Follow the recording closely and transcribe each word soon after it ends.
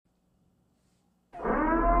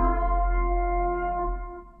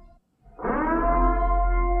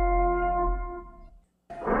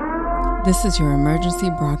This is your emergency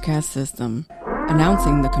broadcast system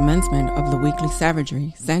announcing the commencement of the weekly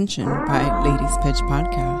savagery sanctioned by Ladies Pitch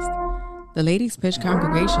Podcast. The Ladies Pitch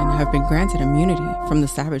congregation have been granted immunity from the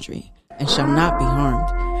savagery and shall not be harmed.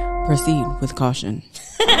 Proceed with caution.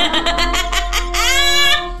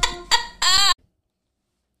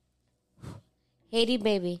 Haiti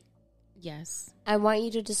baby, Yes. I want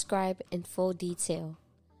you to describe in full detail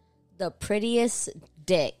the prettiest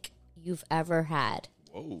dick you've ever had.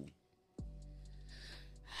 Whoa.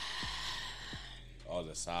 Oh,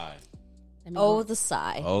 the side. The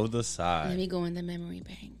sigh. Oh, the Let side. me go in the memory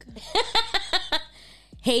bank.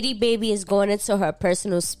 Haiti baby is going into her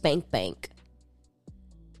personal spank bank.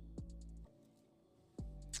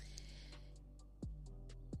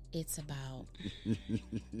 It's about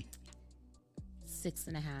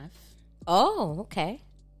 6.5, Oh, okay.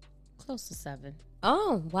 close to 7.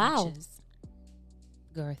 Oh, wow. Inches.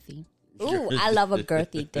 Girthy. Ooh, I love a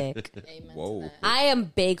girthy dick. Whoa. I am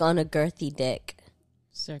big on a girthy dick.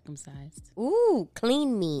 Circumcised. Ooh,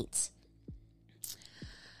 clean meat.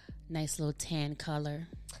 Nice little tan color.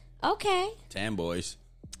 Okay. Tan boys.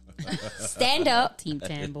 Stand up. Team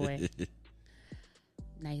tan boy.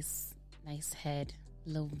 Nice head.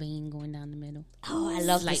 Little vein going down the middle. Oh, I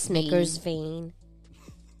love the Slight Snickers vein.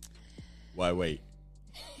 Why wait?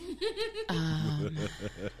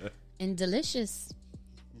 And delicious.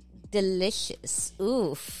 Delicious.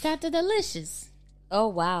 Oof. Got the delicious. Oh,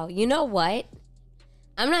 wow. You know what?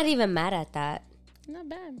 I'm not even mad at that. Not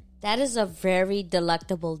bad. That is a very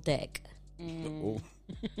delectable dick. Oh.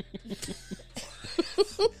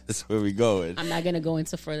 That's where we going. I'm not going to go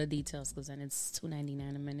into further details because then it's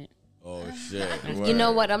 $2.99 a minute. Oh, shit. You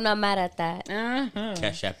know what? I'm not mad at that.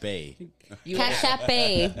 Cash App A. Cash App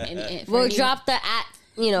A. And We'll drop the at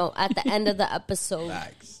the end of the episode.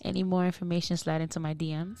 Facts. Any more information, slide into my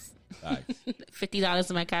DMs. Facts. $50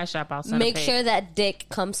 in my Cash App. I'll send Make sure that dick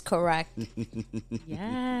comes correct.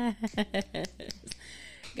 Yeah.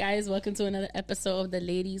 Guys, welcome to another episode of the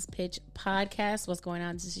Ladies Pitch Podcast. What's going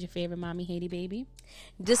on? This is your favorite mommy, Haiti baby.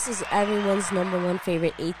 This is everyone's number one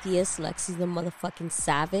favorite atheist, Lexi the motherfucking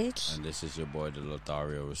savage. And this is your boy, the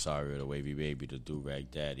Lothario Rosario, the wavy baby, the do-rag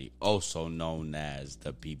daddy, also known as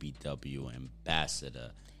the BBW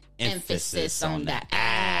ambassador. Emphasis on the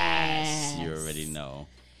ass. You already know.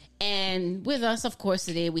 And with us, of course,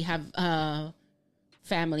 today we have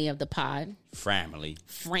family of the pod. Family.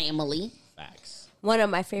 Family. Facts. One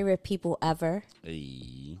of my favorite people ever.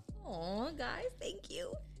 Hey. Oh, guys, thank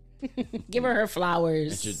you. Give her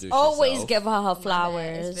flowers. Introduce Always yourself. give her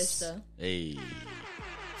flowers. Hey.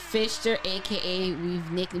 Fisher, a.k.a.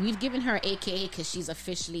 we've given her a.k.a. because she's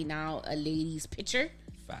officially now a ladies pitcher.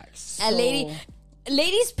 Facts. A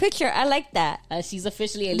ladies pitcher. I like that. She's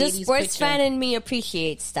officially a The ladies sports pitcher. fan in me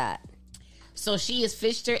appreciates that. So she is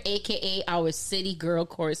Fisher, a.k.a. our city girl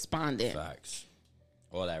correspondent. Facts.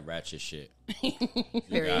 All that ratchet shit.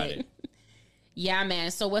 Period. Got it. Yeah,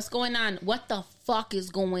 man. So what's going on? What the fuck is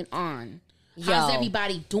going on? Yo. How's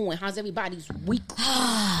everybody doing? How's everybody's week?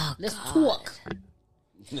 Let's talk.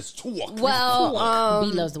 Let's talk. Well,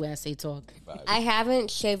 B loves the way I say talk. I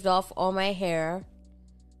haven't shaved off all my hair.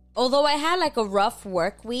 Although I had like a rough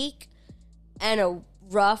work week and a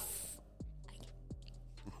rough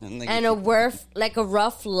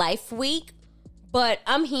life week. But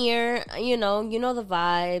I'm here, you know the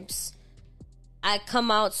vibes. I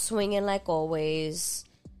come out swinging like always.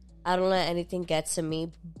 I don't let anything get to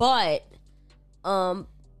me. But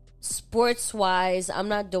sports-wise, I'm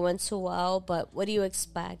not doing too well. But what do you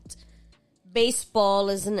expect? Baseball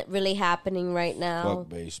isn't really happening right now. Fuck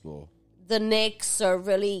baseball. The Knicks are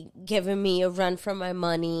really giving me a run for my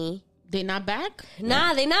money. They not back?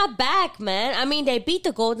 Nah, they're not back, man. I mean, they beat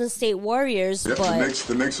the Golden State Warriors, Yep, but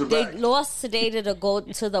the Knicks are they back. lost today to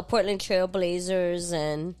the Portland Trailblazers,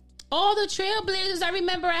 and Oh, the Trailblazers. I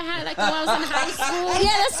remember I had like when I was in high school.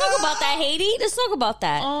 yeah, let's talk about that, Haiti. Let's talk about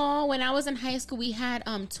that. Oh, when I was in high school, we had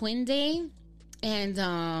Twin Day, and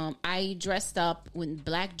I dressed up with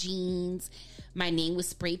black jeans. My name was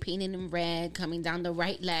spray painted in red, coming down the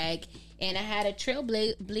right leg, and I had a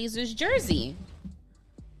Trailblazers jersey.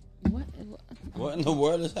 What in the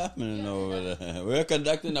world is happening over there? We're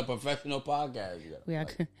conducting a professional podcast. We are,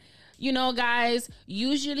 you know, guys.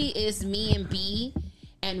 Usually it's me and B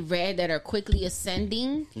and Red that are quickly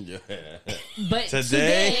ascending. Yeah. But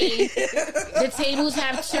today the tables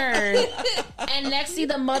have turned, and Lexi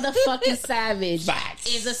the motherfucking savage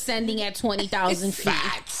is ascending at 20,000 feet.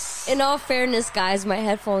 Facts. In all fairness, guys, my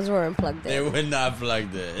headphones weren't plugged They in. were not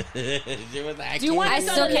plugged in. She was like, Do you want I to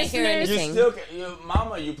still tell the can't hear listeners? anything. You still can,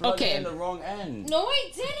 Mama, you plugged Okay. it in the wrong end. No,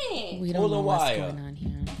 I didn't. We Pull don't the know what's wire. going on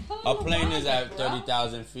here. A plane is at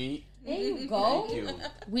 30,000 feet. There you go. Thank you.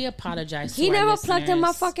 We apologize. He to our never plugged in my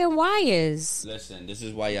listeners. fucking wires. Listen, this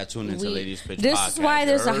is why y'all tune into Ladies Pitch This Podcast. is why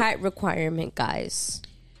there's a heard? height requirement, guys.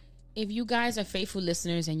 If you guys are faithful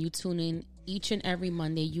listeners and you tune in each and every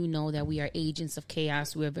Monday, you know that we are agents of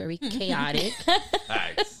chaos. We're very chaotic.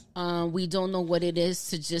 Facts. We don't know what it is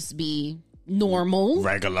to just be normal.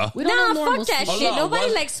 Regular. We don't know Nah, normal. fuck that stuff. shit. Hold on, Nobody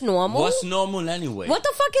what's- likes normal. What's normal anyway? What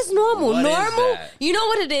the fuck is normal? What is Normal, that? you know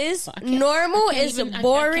what it is? I can't- Normal I can't is even- I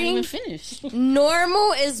boring. can't even finish.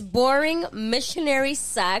 Normal is boring missionary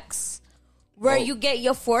sex where Oh. you get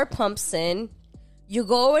your 4 pumps in, you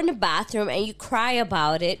go in the bathroom and you cry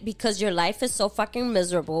about it because your life is so fucking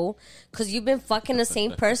miserable because you've been fucking the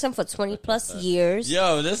same person for 20 plus years.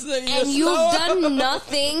 Yo, this is And you've done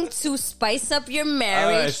nothing to spice up your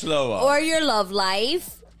marriage All right, slow up. or your love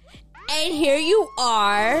life. And here you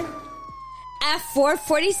are at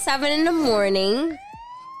 4:47 in the morning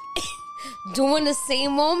doing the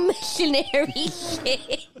same old missionary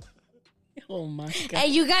shit. Oh my god!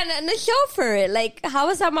 And you got nothing to show for it. Like, how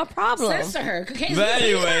is that my problem? Censor her. Okay? But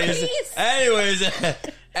anyways, Why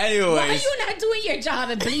are you not doing your job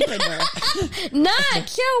and bleeping her? Nah,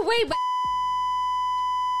 chill, wait, but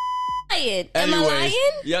am I lying?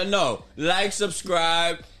 Yeah, no. Like,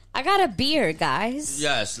 subscribe. I got a beer, guys.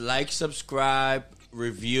 Yes, like, subscribe,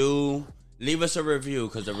 review. Leave us a review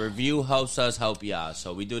because the review helps us help y'all.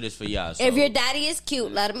 So we do this for y'all. So, If your daddy is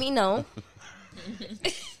cute, let me know.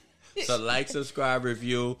 so like, subscribe,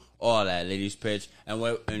 review, all that, Ladies Pitch, and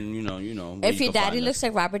you know. where If you your can daddy find looks us.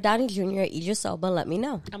 like Robert Downey Jr. or Idris Elba, let me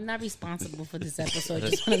know. I'm not responsible for this episode.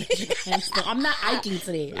 Just want to let you guys know. I'm not iking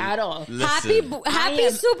today at all. Listen,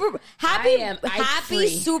 Happy am happy free.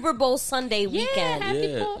 Super Bowl Sunday weekend. Happy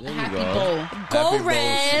Yeah, bowl. there you Happy go. bowl. Go Happy Bowls.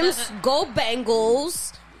 Rams, go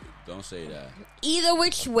Bengals. Don't say that. Either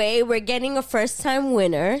which way, we're getting a first time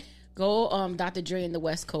winner. Go, Dr. Dre in the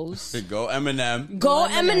West Coast. Go Eminem. Go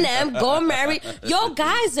Eminem, go Mary. Yo,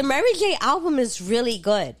 guys, the Mary J album is really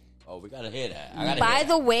good. Oh, we gotta hear that. I gotta By hear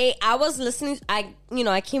the way, I was listening. I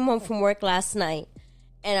came home from work last night,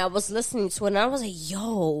 and I was listening to it, and I was like,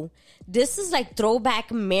 "Yo, this is like throwback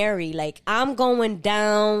Mary. Like, I'm going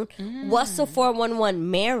down. What's the 411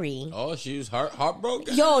 Mary? that. Oh, she was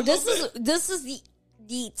heartbroken. Yo, this is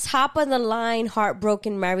the top of the line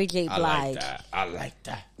heartbroken Mary J. I Blige. like that. I like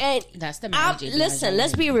that. And That's the Mary J. Blige listen, album.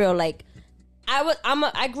 let's be real. Like,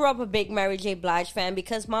 I grew up a big Mary J. Blige fan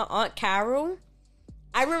because my aunt Carol.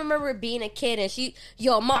 I remember being a kid and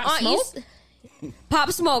my Pop aunt Smoke? used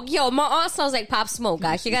Pop Smoke. Yo, my aunt sounds like Pop Smoke,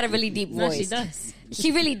 guys. She got a really deep No, voice. she does.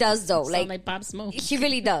 She really does, though. Sound Like, like Pop Smoke. she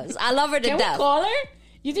really does. I love her to Can we death. call her?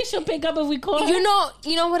 You think she'll pick up if we call her? You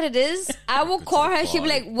know what it is? I will call her. She'll be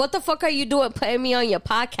like, "What the fuck are you doing putting me on your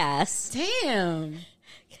podcast?" Damn.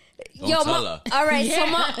 Don't tell her. All right, so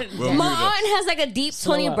Yeah. We'll my mute her. aunt has like a deep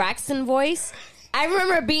Tony up. Braxton voice. I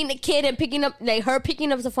remember being a kid and picking up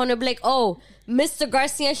the phone and be like, "Oh, Mr.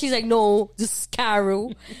 Garcia." And she's like, "No, this is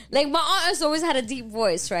Carol." Like, my aunt has always had a deep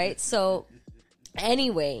voice, right? So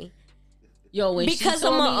anyway, Yo, when Because she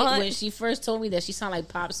told of my me, aunt- when she first told me that she sounded like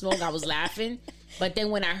Pop Smoke, I was laughing. But then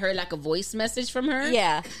when I heard like a voice message from her,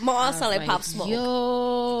 yeah, my aunt I sound was like Pop Smoke.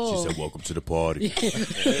 Yo, She said, "Welcome to the party."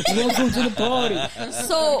 welcome to the party.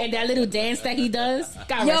 So And that little dance that he does,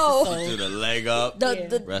 God Yo. rest his Do soul. the leg up.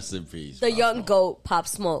 the Rest in peace. the Pop young Smoke. goat Pop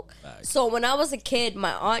Smoke. Facts. So when I was a kid,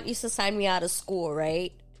 my aunt used to sign me out of school,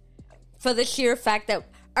 right? For the sheer fact that,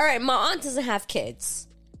 all right, my aunt doesn't have kids.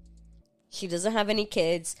 She doesn't have any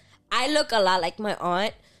kids. I look a lot like my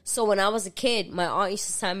aunt. So when I was a kid, my aunt used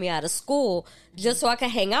to sign me out of school just so I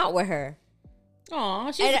could hang out with her. Aw,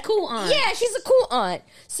 she's And a cool aunt. Yeah, she's a cool aunt.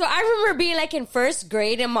 So I remember being like in first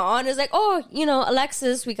grade and my aunt is like, "Oh,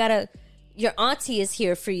 Alexis, your auntie is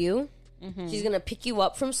here for you. She's going to pick you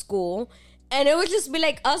up from school." And it would just be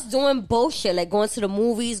like us doing bullshit, like going to the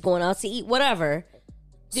movies, going out to eat, whatever.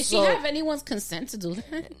 Did So- she have anyone's consent to do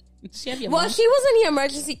that? Did she have your Well, mom? she was on the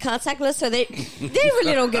emergency contact list, so they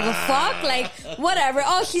really don't give a fuck. Like, whatever.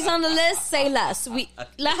 Oh, she's on the list, say less. We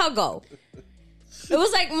let her go. It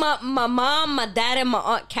was like my mom, my dad, and my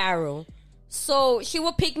aunt Carol. So she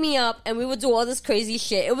would pick me up, and we would do all this crazy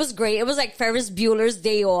shit. It was great. It was like Ferris Bueller's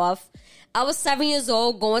Day Off. I was 7 years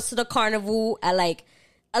old, going to the carnival at like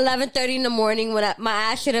 11:30 in the morning when my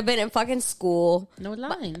ass should have been in fucking school. No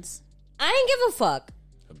lines. I didn't give a fuck.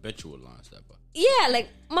 Habitual line stepper. Yeah, like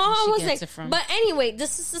my aunt she was gets like, it from? but anyway,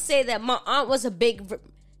 this is to say that my aunt was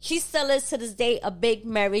she still is to this day a big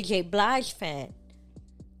Mary J. Blige fan.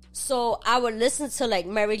 So I would listen to like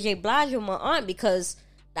Mary J. Blige with my aunt because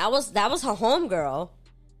that was her homegirl,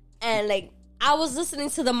 and like I was listening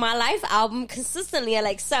to the My Life album consistently at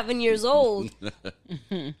like 7 years old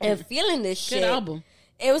and feeling this shit. Good album.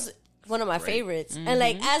 It was one of my favorites. And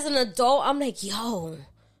like as an adult, I'm like, yo,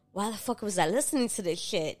 why the fuck was I listening to this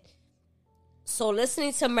shit? So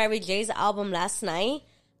listening to Mary J's album last night,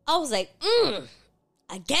 I was like,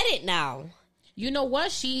 I get it now. You know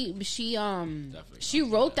what? She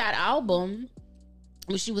wrote that album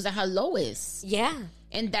when she was at her lowest. Yeah.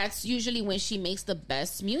 And that's usually when she makes the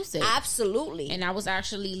best music. Absolutely. And I was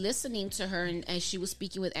actually listening to her, and she was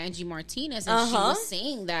speaking with Angie Martinez, and she was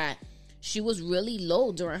saying that she was really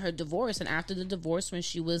low during her divorce, and after the divorce, when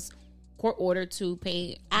she was court ordered to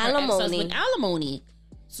pay alimony.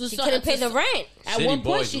 So she couldn't pay the rent. At one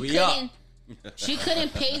point, she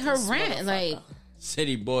couldn't pay her rent. Like,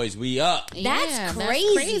 City Boys, we up. That's crazy.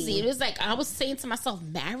 That's crazy. It was like, I was saying to myself,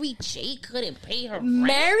 Mary J couldn't pay her rent.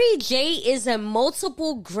 Mary J is a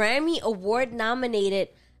multiple Grammy Award nominated,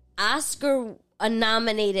 Oscar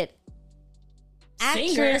nominated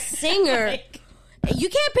actress, singer. You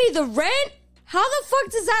can't pay the rent? How the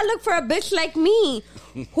fuck does that look for a bitch like me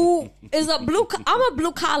who is I'm a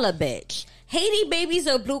blue collar bitch. Haiti Baby's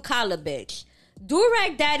a blue collar bitch.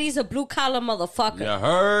 Durag Daddy's a blue collar motherfucker. You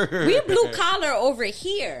heard? We blue collar over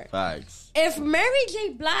here. Facts. If Mary J.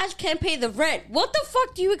 Blige can't pay the rent, what the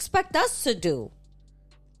fuck do you expect us to do?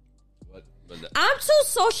 I'm too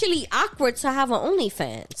socially awkward to have an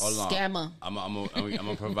OnlyFans. Hold on. Scammer. I'm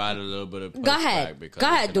gonna provide a little bit of Go ahead. Because Go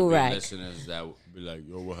ahead, Durag. Listeners that will be like,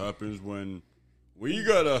 yo, what happens when we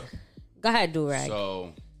gotta? Go ahead, Durag.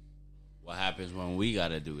 So, what happens when we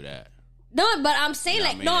gotta do that? No, but I'm saying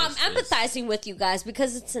You know what I mean? I'm empathizing with you guys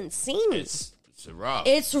because it's insane. It's rough.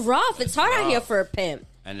 It's rough. It's hard out here for a pimp.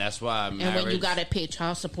 And that's why And when you gotta pay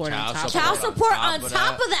child support on top Child of support on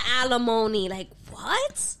top of the alimony. Like,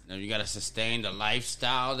 what? Now you gotta sustain the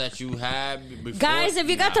lifestyle that you had before. Guys, if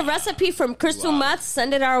you got the recipe from Crystal Meth,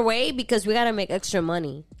 send it our way because we gotta make extra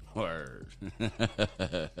money. Word.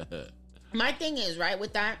 My thing is, right,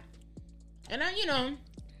 with that, and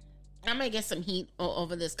I might get some heat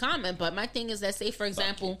over this comment, but my thing is that, say, for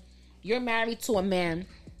example, you're married to a man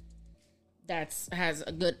has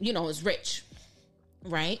a good, is rich,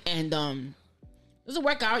 right? And doesn't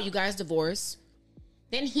work out, you guys divorce.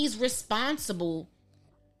 Then he's responsible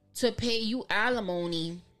to pay you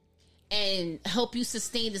alimony and help you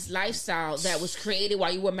sustain this lifestyle that was created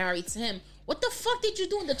while you were married to him. What the fuck did you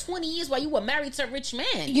do in the 20 years while you were married to a rich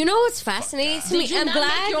man? You know what's fascinating to me? Did you not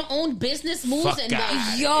make your own business moves? I'm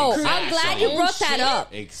glad you brought that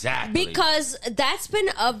up. Exactly. Because that's been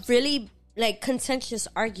a really contentious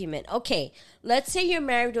argument. Okay, let's say you're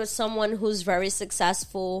married with someone who's very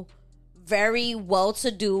successful, very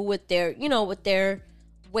well-to-do with their, with their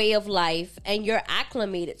way of life, and you're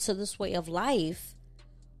acclimated to this way of life.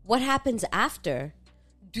 What happens after?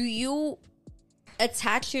 Do you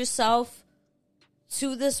attach yourself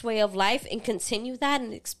to this way of life and continue that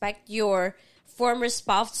and expect your former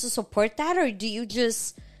spouse to support that, or do you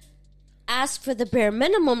just ask for the bare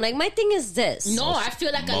minimum? Like, my thing is this. No, I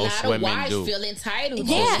feel like a lot of wives feel entitled.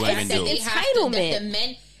 Yeah, it's entitlement. The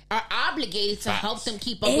men are obligated to help them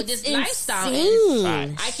keep up with this lifestyle.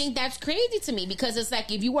 And I think that's crazy to me because it's like,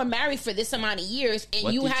 if you were married for this amount of years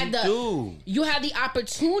and you had the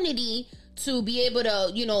opportunity to be able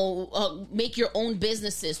to, make your own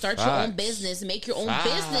businesses, start your own business, make your own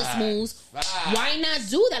business moves. Why not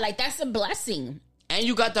do that? Like, that's a blessing. And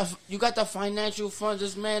you got the financial funds.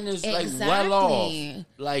 This man is well off.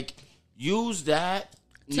 Like, use that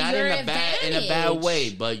not in a bad way,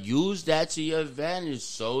 but use that to your advantage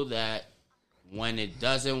so that when it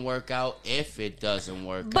doesn't work out, if it doesn't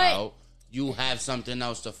work out, you have something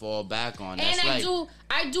else to fall back on. That's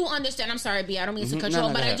I do understand. I'm sorry, B. I don't mean to cut you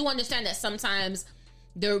off, but I do understand that sometimes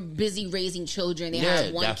they're busy raising children. They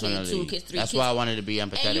have one kid, 2 kids, 3 kids. That's why I wanted to be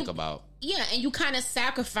empathetic about. Yeah, and you kind of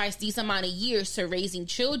sacrifice these amount of years to raising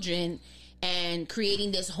children and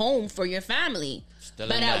creating this home for your family.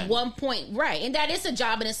 But at one point, right, and that is a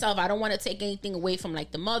job in itself. I don't want to take anything away from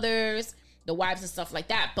the mothers, the wives and stuff like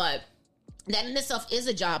that, but that in itself is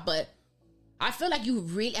a job. But I feel like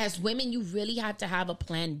as women, you really have to have a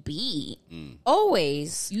plan B.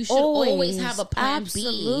 Always. You should always have a plan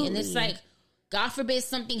Absolutely. B. And it's like, God forbid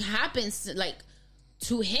something happens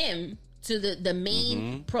to him, to the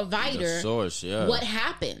main provider. The source, yeah. What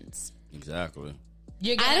happens? Exactly.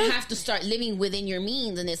 You're going to have to start living within your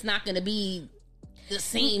means, and it's not going to be the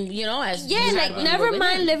same, as never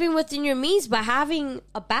mind living within your means, but having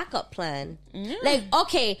a backup plan.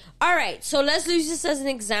 Okay, all right, so let's use this as an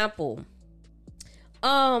example.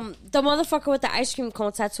 The motherfucker with the ice cream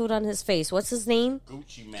cone tattooed on his face, what's his name?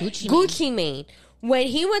 Gucci Mane. When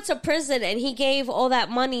he went to prison and he gave all that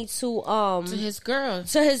money to his girl,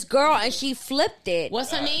 and she flipped it.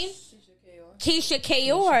 What's her name? Keisha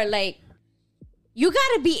Kayor. You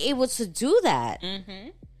got to be able to do that. Mm-hmm.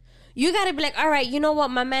 You got to be like, all right, you know what?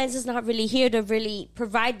 My man's is not really here to really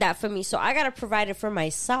provide that for me, so I got to provide it for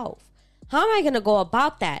myself. How am I going to go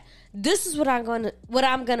about that? This is what I'm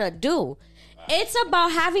gonna do. It's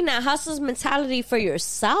about having that hustler's mentality for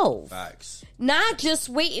yourself. Facts. Not just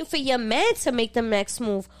waiting for your man to make the next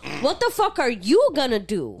move. What the fuck are you gonna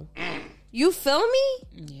do? You feel me?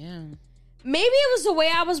 Yeah. Maybe it was the way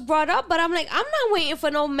I was brought up, but I'm like, I'm not waiting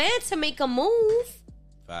for no man to make a move.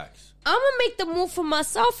 Facts. I'm gonna make the move for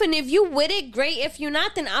myself, and if you with it, great. If you're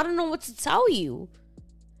not, then I don't know what to tell you.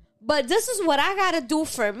 But this is what I gotta do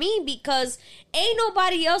for me, because ain't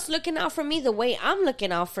nobody else looking out for me the way I'm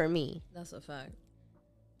looking out for me. That's a fact.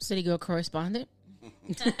 City Girl correspondent.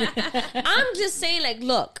 I'm just saying, like,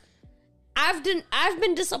 look, I've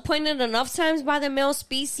been disappointed enough times by the male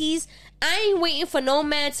species. I ain't waiting for no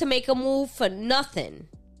man to make a move for nothing.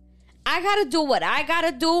 I gotta do what I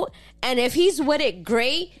gotta do, and if he's with it,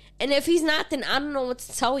 great. And if he's not, then I don't know what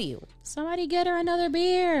to tell you. Somebody get her another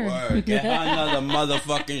beer. Word. Get her another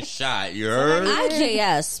motherfucking shot. You heard?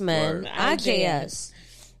 IJS, man. Word. IJS.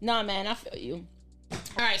 Nah, man, I feel you. All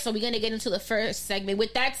right, so we're going to get into the first segment.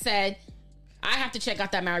 With that said, I have to check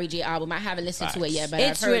out that Mary J album. I haven't listened to it yet, but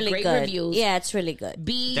It's I've heard really great good. reviews. Yeah, it's really good.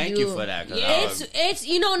 Thank you for that. Yeah. It's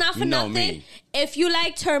not for You know nothing. me. If you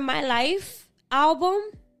liked her My Life album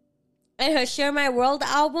and her Share My World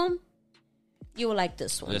album, you will like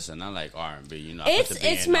this one. Listen, I like R&B. You know,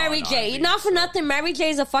 It's Mary J. Not for nothing. Mary J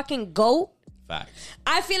is a fucking GOAT. Facts.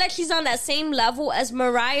 I feel like she's on that same level as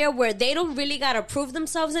Mariah, where they don't really gotta prove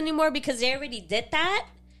themselves anymore because they already did that,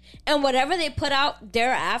 and whatever they put out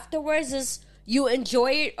there afterwards is you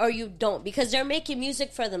enjoy it or you don't, because they're making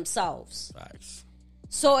music for themselves. Facts.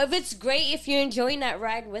 So if it's great, if you're enjoying that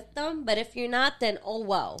ride with them, but if you're not, then oh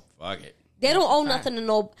well. Fuck it. They don't owe nothing to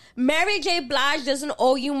no. Mary J. Blige doesn't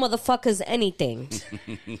owe you motherfuckers anything.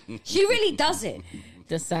 She really doesn't.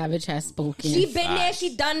 The savage has spoken. She been there,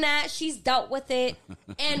 she done that, she's dealt with it,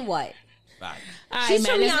 and what? Facts. All She's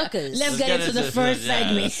from let's Yonkers. Let's get into the first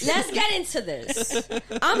segment. Let's get into this.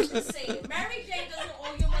 I'm just saying, Mary J. doesn't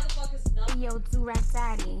owe you motherfuckers nothing. Yo, Durag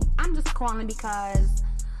Daddy, I'm just calling because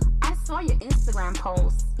I saw your Instagram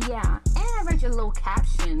post. Yeah, and I read your little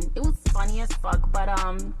caption. It was funny as fuck, but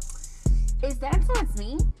is that towards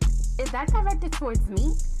me? Is that directed towards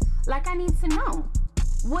me? Like, I need to know.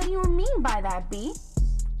 What do you mean by that, B?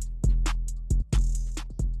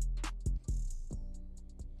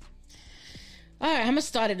 All right, I'm going to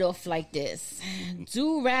start it off like this.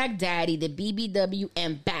 Durag Daddy, the BBW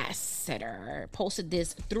ambassador, posted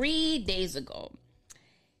this 3 days ago.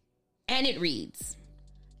 And it reads,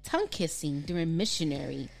 tongue kissing during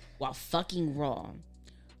missionary while fucking raw.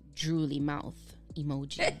 Drooly mouth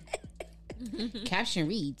emoji. Caption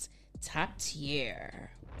reads, top tier.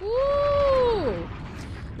 Woo!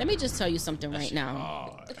 Let me just tell you something right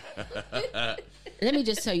now. Let me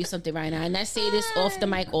just tell you something right now. And I say this off the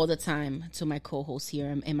mic all the time to my co-hosts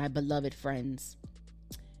here and my beloved friends.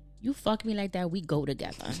 You fuck me like that, we go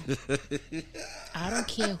together. I don't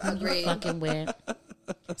care who you fucking with.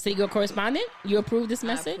 So you go correspondent? You approve this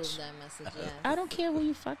message? I approve that message, yeah. I don't care who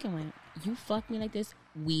you fucking with. You fuck me like this,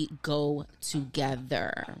 we go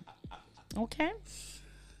together. Okay?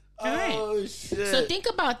 All right. Oh, shit. So think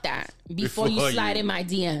about that before you slide in my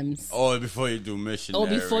DMs. Or before you do missionary. Or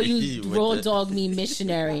before you raw dog me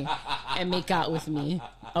missionary and make out with me.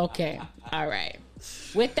 Okay. All right.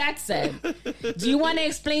 With that said, do you want to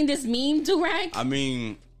explain this meme, Durag? I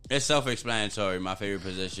mean, it's self-explanatory. My favorite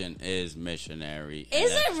position is missionary.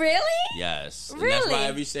 Is it really? Yes. Really? And that's why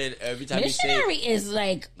every time Missionary you say is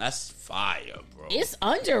like, that's fire, bro. it's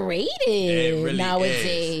underrated It really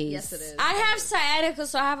nowadays. Yes, it is. I have sciatica,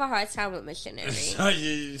 so I have a hard time with missionary.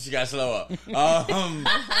 She got slow up.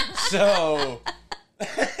 So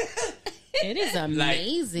It is like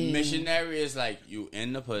amazing. missionary is like you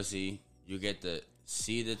in the pussy, you get to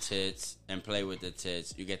see the tits and play with the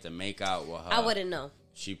tits. You get to make out with her. I wouldn't know.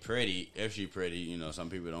 She pretty. If she pretty, you know, some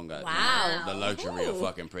people don't got Wow. the luxury of Ooh.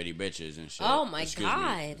 fucking pretty bitches and shit. Oh, my Excuse me,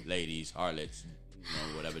 God. ladies, harlots, you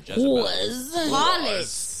know, whatever. Jezebel,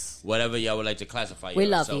 Harlots. whatever y'all would like to classify We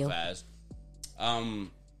love yourself you. as.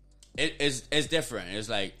 It's different. It's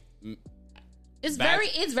like it's back-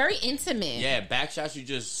 very intimate. yeah, back shots. You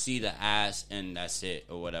just see the ass and that's it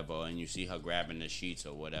or whatever, and you see her grabbing the sheets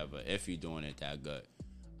or whatever. If you're doing it that good.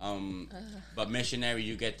 But missionary,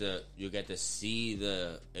 you get to see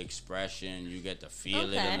the expression, you get to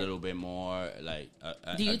feel it Okay. a little bit more. Like,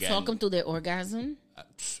 Do you again, talk them through their orgasm?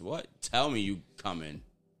 What? Tell me you coming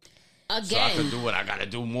so I Again, can do what I gotta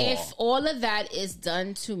do more. if all of that is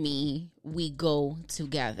done to me, we go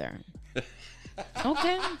together.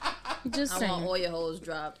 Okay. Just I saying. want all your hoes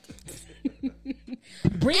dropped.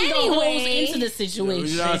 Bring the hoes into the situation.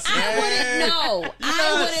 You know what I'm saying? I wouldn't know. what I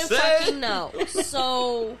I'm wouldn't saying? fucking know.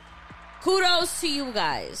 So, kudos to you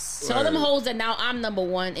guys. Tell them hoes that now I'm number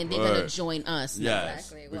one and they're going to Word. join us.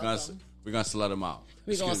 Yes. Exactly. We're Welcome. gonna slut them out.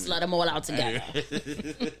 We're going to slut them all out together.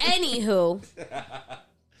 Anywho,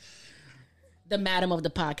 The madam of the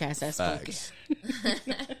podcast has spoken. Facts.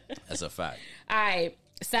 That's a fact. All right.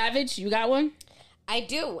 Savage, you got one? I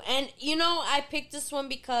do. And, I picked this one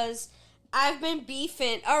because I've been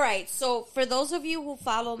beefing. All right, so for those of you who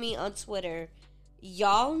follow me on Twitter,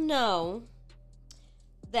 y'all know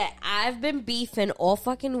that I've been beefing all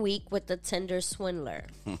fucking week with the Tinder swindler.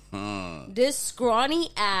 This scrawny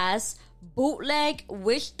ass bootleg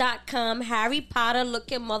wish.com Harry Potter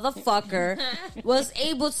looking motherfucker was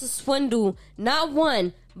able to swindle not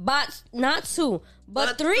one, but not two,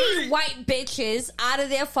 but three white bitches out of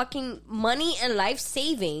their fucking money and life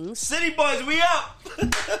savings. City boys, we up.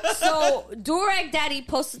 So Durag Daddy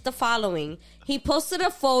posted the following. He posted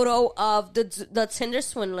a photo of the Tinder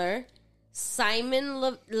swindler,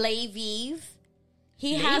 Simon Leviv.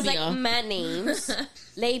 He has like mad names.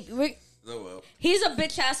 He's a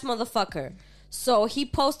bitch ass motherfucker. So he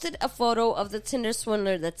posted a photo of the Tinder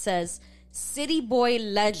swindler that says City Boy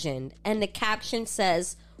Legend, and the caption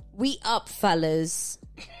says, "We up, fellas."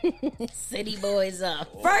 City boys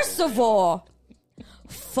up. First of all,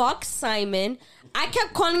 fuck Simon. I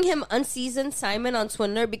kept calling him Unseasoned Simon on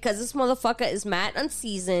Twitter because this motherfucker is mad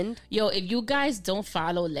unseasoned. Yo, if you guys don't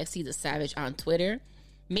follow Lexi the Savage on Twitter,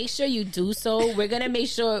 make sure you do so. We're going to make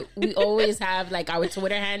sure we always have like our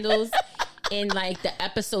Twitter handles in like the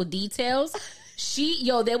episode details.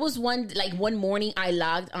 There was one morning I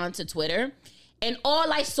logged onto Twitter and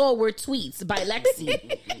all I saw were tweets by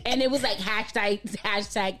Lexi. And it was like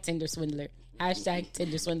hashtag Tinder swindler, hashtag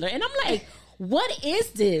Tinder swindler. And I'm like, what is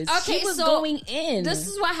this? Okay, she was so going in. This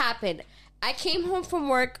is what happened. I came home from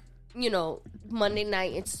work, Monday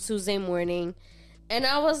night into Tuesday morning, and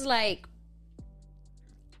I was like,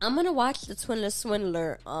 I'm going to watch The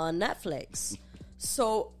Swindler on Netflix.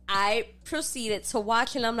 So I proceeded to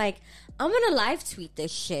watch, and I'm like, I'm going to live tweet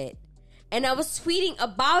this shit. And I was tweeting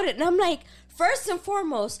about it, and I'm like, first and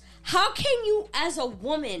foremost, how can you as a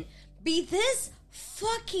woman be this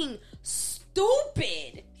fucking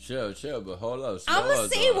stupid? Chill, but hold up. I'm gonna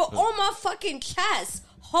say it with all my fucking chest.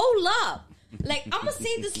 Hold up. Like, I'm gonna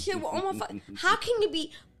say this shit with all my fucking... How can you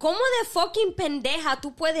be... ¿Cómo de fucking pendeja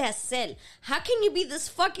tú puedes hacer? How can you be this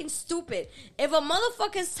fucking stupid? If a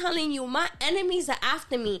motherfucker is telling you, my enemies are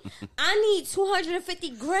after me, I need 250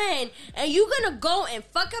 grand, and you gonna go and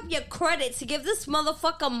fuck up your credit to give this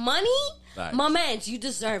motherfucker money? Facts. My mans, you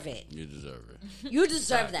deserve it. You deserve it. You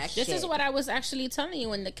deserve that shit. This is what I was actually telling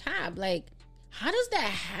you in the cab. Like, how does that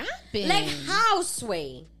happen? Like, how,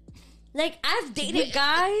 Sway? Like, I've dated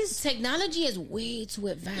guys. Technology is way too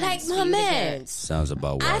advanced. Like, for my you to man. get. Sounds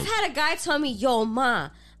about right. I've had a guy tell me, yo, ma,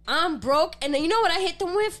 I'm broke. And then you know what I hit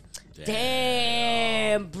them with?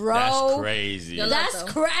 Damn, bro. That's crazy. That's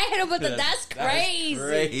crazy. I hit him with the that's crazy. That's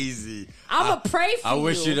crazy. I'm going to pray for you. I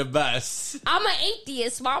wish you the best. I'm an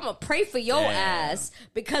atheist, but I'm going to pray for your ass.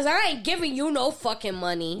 Because I ain't giving you no fucking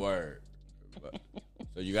money. Word.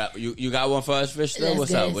 So you got one for us, Fish? Let's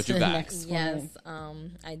What's get up? into What you the got? next Yes,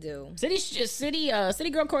 one. I do. City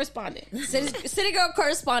girl correspondent. City girl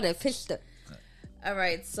correspondent, Fister. All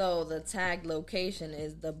right, so the tag location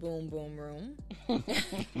is the Boom Boom Room.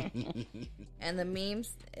 And the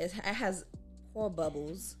memes, it has poor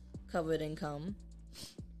bubbles covered in cum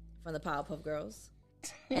from the Powerpuff Girls.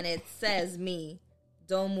 And it says me,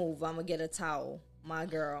 don't move, I'm going to get a towel, my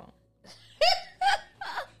girl.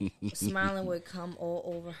 Smiling with cum all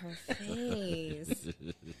over her face.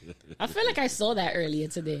 I feel like I saw that earlier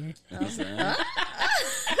today.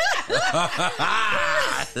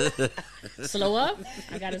 Slow up?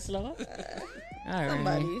 I got to slow up? All right.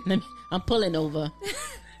 Somebody. I'm pulling over.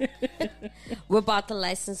 We're about the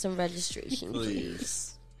license and registration,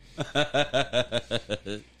 please.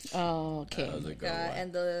 Oh, okay. That was a good God, one.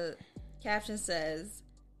 and the caption says,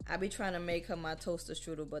 I be trying to make her my toaster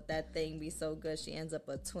strudel, but that thing be so good she ends up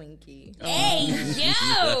a Twinkie. Hey, That's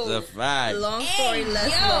yo. a fact. Long story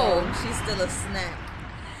less yo. long, she's still a snack.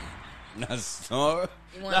 Not snore.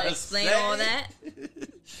 You want to explain all that?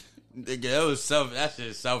 Nigga, that shit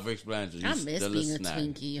is self-explanatory. I You miss still being a snack.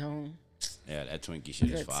 Twinkie, yo. Yeah, that Twinkie shit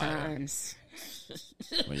is Good fire. times.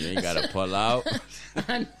 When you ain't gotta pull out,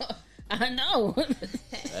 I know.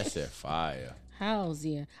 that shit fire. How's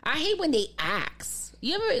yeah? I hate when they ask.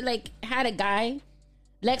 You ever like had a guy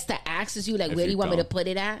Lex that asks you like, If where do you you want me to don't. put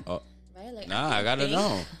it at? Oh, Right? Like, nah, I gotta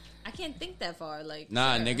know. I can't can't think that far. Like,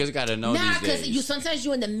 Nah, sure. niggas gotta know Nah, these because days. sometimes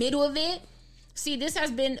you're in the middle of it. See, this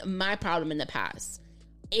has been my problem in the past.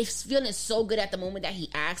 It's feeling so good at the moment that he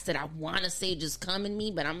asked that I want to say just come in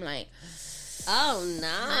me, but I'm like, Oh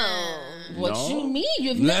no! what No. you mean?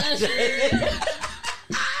 You've never.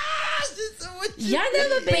 Y'all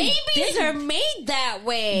never been Babies dick- are made that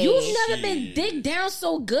way. You've never been dick down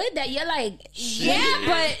so good that you're like, yeah,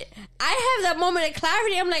 but I have that moment of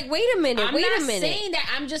clarity. I'm like, wait a minute, I'm wait not a minute. saying that.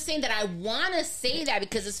 I'm just saying that I want to say that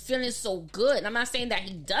because it's feeling so good. I'm not saying that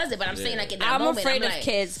he does it, but I'm saying like in that I'm moment, afraid I'm of like,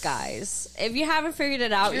 kids, guys. If you haven't figured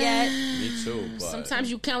it out yet, Me too. But sometimes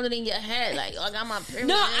you count it in your head, like, oh, I got my period.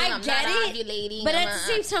 No, I I'm get not it. ovulating. But at the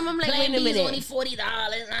same time, I'm like, Plan wait a B's minute. only $40.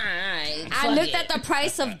 Alright, I fuck looked it. at the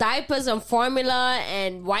price of diapers and formula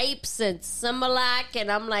and wipes and Similac,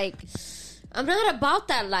 and I'm like, I'm not about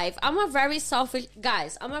that life. I'm a very selfish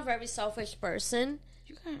person.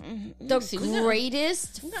 The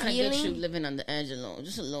greatest We gotta get you feeling. living on the edge a little,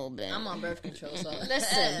 just a little bit. I'm on birth control, so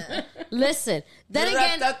Listen. Then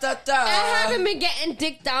again, Da-da-da-da-da. I haven't been getting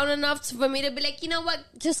dick down enough for me to be like, you know what?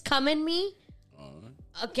 Just come in me.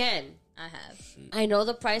 Again, I have. I know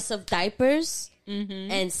the price of diapers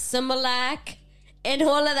and Similac and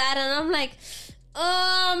all of that, and I'm like,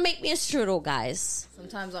 oh, make me a strudel, guys.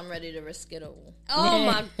 Sometimes I'm ready to risk it all. Oh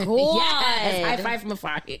my god! Yes, high five from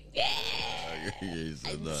afar. Yeah.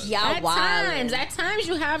 Yeah, At times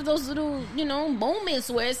you have those little, moments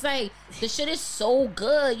where it's like the shit is so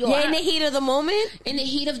good. Yeah, in the heat of the moment. in the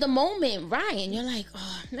heat of the moment, right? And you're like,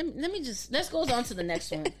 oh, let's go on to the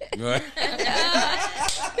next one.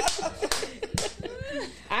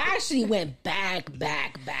 I actually went back.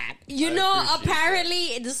 You know, appreciate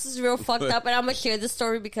apparently, this is real fucked up, and I'm gonna share this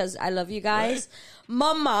story because I love you guys.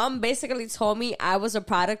 My mom basically told me I was a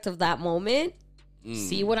product of that moment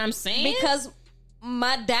See what I'm saying? because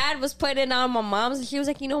my dad was putting it on my mom's, and she was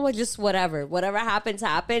like, you know what, just whatever happens,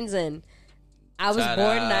 and I was Ta-da.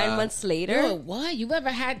 born 9 months later. Yo, what? You ever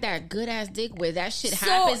had that good ass dick where that shit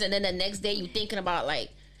happens and then the next day you thinking about like,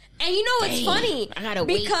 And you know what's Damn, funny? I gotta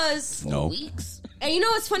wait. Because No. weeks? And you know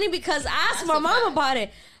what's funny? Because I asked my mom about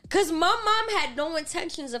it. Because my mom had no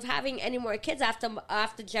intentions of having any more kids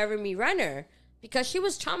after Jeremy Renner. Because she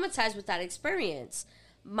was traumatized with that experience.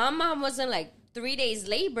 My mom was in like 3 days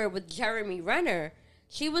labor with Jeremy Renner.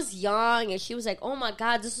 She was young and she was like, oh my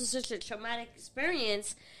God, this was such a traumatic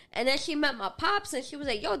experience. And then she met my pops and she was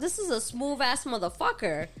like, yo, this is a smooth ass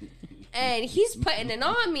motherfucker. And he's putting it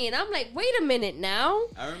on me. And I'm like, wait a minute now.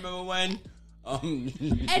 I remember when. And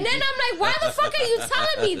then I'm like, why the fuck are you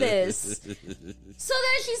telling me this? So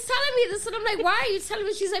then she's telling me this, and I'm like, why are you telling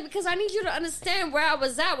me? She's like, because I need you to understand where I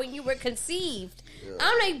was at when you were conceived. Yeah.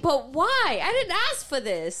 I'm like, but why? I didn't ask for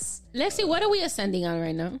this. Lexi, what are we ascending on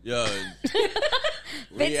right now? Yo,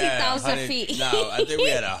 50,000 feet. No, I think we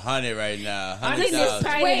at 100 right now. I think this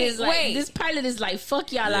 100,000. pilot is like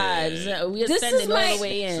fuck y'all lives. We This ascending is all my- the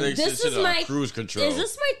way in. Six This shit is on my cruise control. Is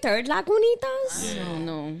this my third Lagunitas? Yeah. I don't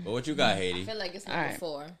know. But what you got, Haiti? I feel like it's All number right.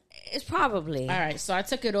 4. It's probably. All right, so I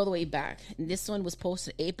took it all the way back. This one was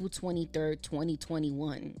posted April 23rd,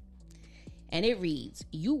 2021. And it reads,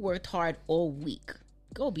 you worked hard all week.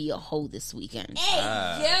 Go be a hoe this weekend.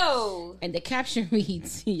 Hey, yo. And the caption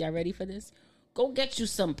reads, y'all ready for this? Go get you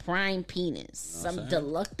some prime penis, some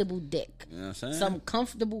delectable dick, You know what I'm saying? some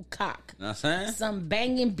comfortable cock, You know what I'm saying? some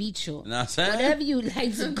banging beach. You know what I'm saying? Whatever you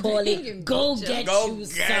like to call it, go get Go you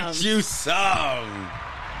get some. you some.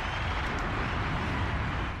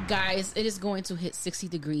 Guys, it is going to hit 60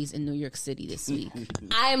 degrees in New York City this week.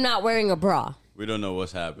 I am not wearing a bra. We don't know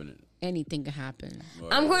what's happening. Anything can happen.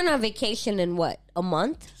 I'm going on vacation in what? A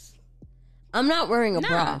month? I'm not wearing a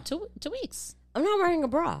bra. 2 weeks. I'm not wearing a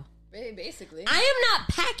bra. Basically. I am not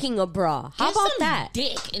packing a bra. How Get about some that?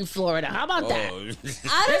 dick in Florida. How about that? Oh. I don't Let's know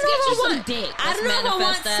get if you I some want dick. I don't know if I want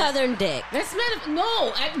manifest that. southern dick. Let's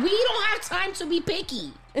no, we don't have time to be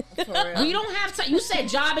picky. We don't have time. You said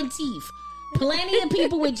job and teeth. Plenty of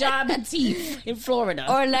people with job and teeth in Florida.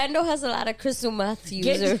 Orlando has a lot of crystal meth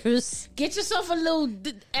users. Get yourself a little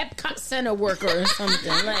Epcot Center worker or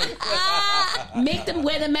something. Like, make them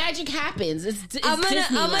where the magic happens. It's I'm gonna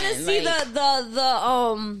Disneyland. see Like,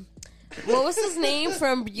 the what was his name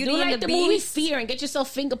from Beauty do and like the the movie Beast? Fear and get yourself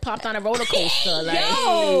finger popped on a roller coaster. Like,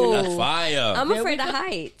 Yo, Fire. I'm There afraid we of go.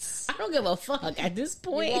 heights. I don't give a fuck at this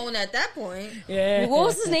You point. won't at that point. Yeah. What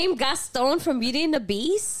was his name? Gaston from Beauty and the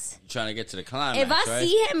Beast. Trying to get to the climax, If I right?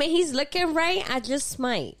 see him and he's looking right, I just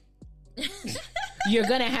might. You're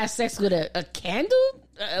gonna have sex with a candle?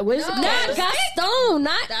 What is it called? Not Gaston,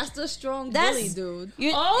 not That's the strong That's- bully, dude.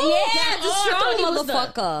 you, Oh, yeah, that- the oh, I thought he strong was the-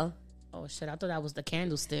 motherfucker. Oh shit! I thought that was the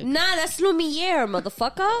candlestick. Nah, that's Lumiere,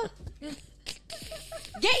 motherfucker.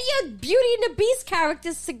 Get your Beauty and the Beast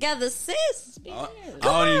characters together, sis. I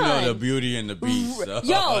don't even know the Beauty and the Beast. So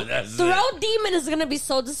Yo, that's Throat it. Demon is gonna be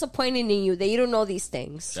so disappointed in you that you don't know these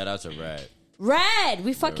things. Shout out to Red. Red,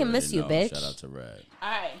 we You fucking already miss you, know. bitch. Shout out to Red. All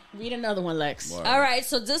right, read another one, Lex. Word. All right,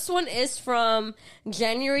 so this one is from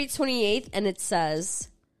January 28th, and it says,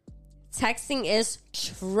 texting is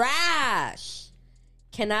trash.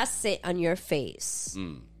 Cannot sit on your face.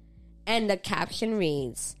 And the caption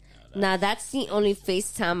reads, now that's the only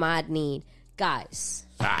FaceTime I'd need. Guys,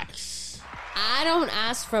 Facts. I don't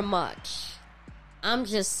ask for much. I'm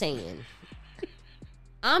just saying.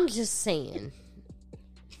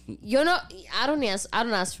 You know, I don't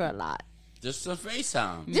ask for a lot. Just a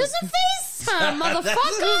FaceTime. Just a FaceTime,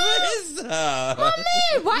 motherfucker. My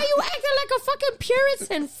man, why you acting like a fucking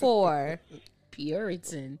Puritan for?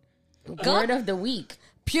 Puritan. Go- Word of the week.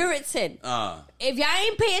 Puritan. If y'all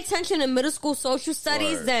ain't pay attention in middle school social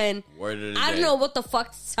studies, Word. then Word of the I day. don't know what the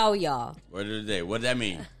fuck to tell y'all. Word of the day. What does that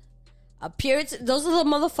mean? A Puritan, those are the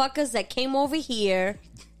motherfuckers that came over here.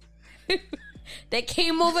 That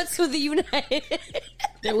came over to the United.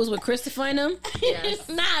 That was with Christopher and them? Yes.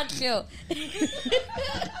 Nah, chill.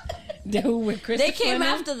 That was with Christopher They came and them?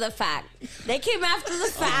 after the fact. They came after the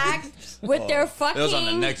fact with their fucking. It was on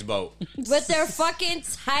the next boat. With their fucking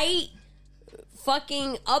tight,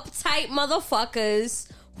 fucking uptight motherfuckers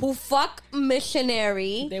who fuck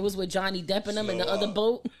missionary. They was with Johnny Depp and them in the other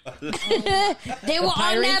boat. They were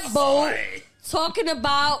on that boat talking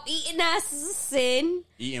about eating ass is a sin,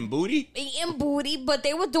 Eating booty? eating booty, but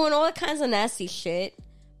they were doing all kinds of nasty shit.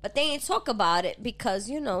 But they ain't talk about it because,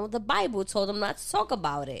 you know, the Bible told them not to talk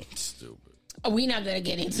about it. Stupid. Oh, we not gonna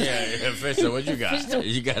get into Yeah, it. Fisher, what you got?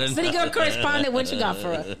 You got City Girl correspondent, what you got for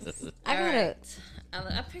us? I gotta.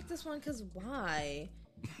 I picked this one because why?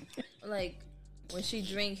 Like, when she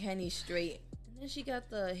drink Henny straight, and then she got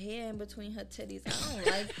the hair in between her titties. I don't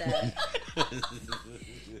like that.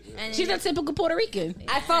 And She's a typical Puerto Rican.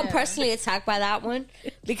 I felt personally attacked by that one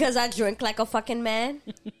because I drink like a fucking man.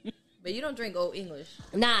 but you don't drink Old English.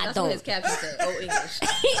 Nah, I That's what his don't. caption said.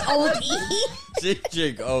 Old English. OD. She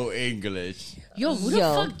drink old English. Yo, who Yo.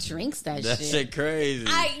 the fuck drinks that, That shit? shit crazy.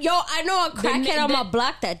 I know a crackhead on my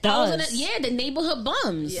block that That was does. the neighborhood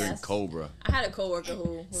bums. Yeah. Drink Cobra. I had a coworker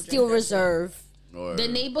who Steel drank that Reserve. Or, The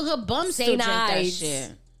neighborhood bums Say still drink that nice.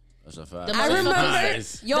 shit. that's a fact. The I remember,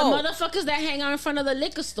 Nice. yo, The motherfuckers that hang out in front of the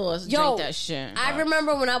liquor stores drink that shit. I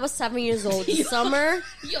remember when I was 7 years old. The summer,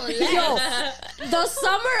 Yo, the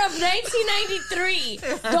summer of 1993.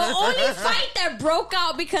 The only fight that broke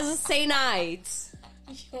out because of St. Ides.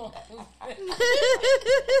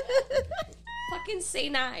 Fucking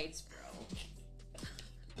St. Ides,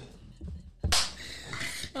 bro.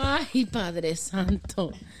 Ay, Padre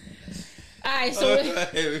Santo. Alright, so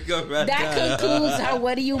Here we go, right that there. concludes our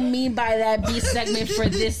What Do You Mean By That B segment for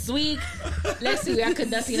this week. Let's see, we are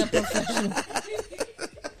conducting a professional.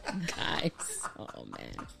 Guys, oh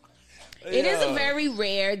man. It is Yo. very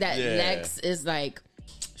rare that Yeah. Lex is like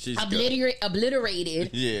She's obliterated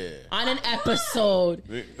Yeah. on an episode.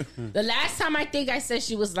 The last time I think I said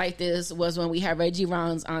she was like this was when we had Reggie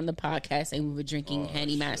Rounds on the podcast and we were drinking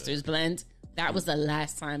Henny Masters blend. That was the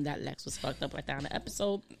last time that Lex was fucked up like that on the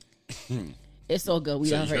episode. It's all good. We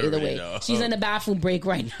So love her you either already way. know. She's in the bathroom break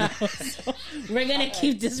right now. So we're going to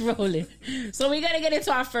keep this rolling. So we're going to get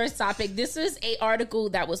into our first topic. This is a article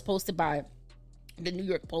that was posted by the New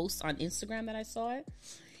York Post on Instagram that I saw it.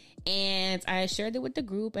 And I shared it with the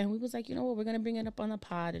group and we was like, you know what, we're going to bring it up on the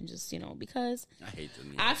pod and just, you know, because I hate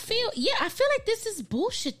them. I feel like this is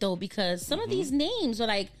bullshit though, because some of these names are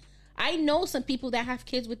like, I know some people that have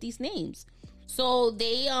kids with these names. So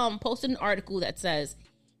they posted an article that says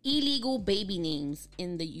illegal baby names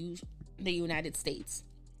in the United States.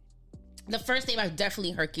 The first name I've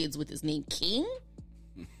definitely heard kids with is named King.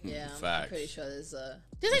 Yeah, I'm Facts. pretty sure there's a.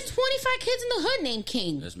 There's like 25 kids in the hood named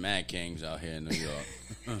King. There's mad kings out here in New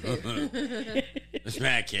York. There's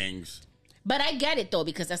mad kings. But I get it though,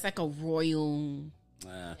 because that's like a royal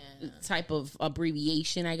type of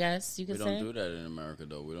abbreviation, I guess you could We say. don't do that in America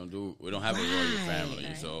though. We don't have a royal family.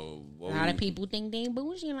 So A lot of people think they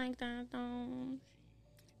bougie like that though.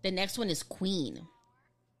 The next one is Queen.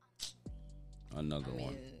 Another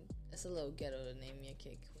one. It's a little ghetto to name your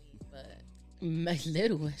kid Queen, but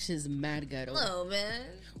Little, she's mad ghetto. no, man.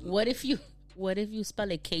 What if you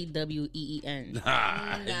spell it Kween?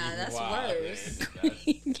 Nah, that's worse. That's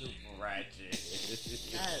super ratchet.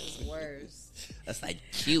 That is worse. That's like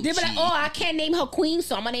cute. They be like, oh, I can't name her Queen,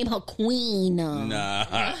 so I'm gonna name her Queen. Nah.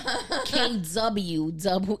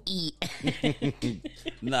 KWEE.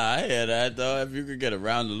 Nah, I hear that though. If you could get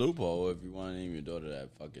around the loophole, if you want to name your daughter that,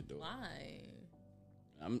 fucking do it.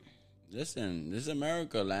 Why? Listen, this is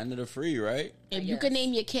America, land of the free, right? If you could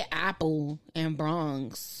name your kid Apple and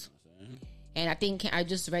Bronx, and I think I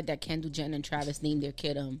just read that Kendall Jenner and Travis named their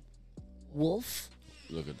kid Wolf.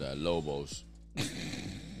 Look at that, Lobos.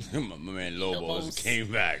 My man Lobos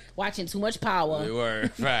came back. Watching Too Much Power. They were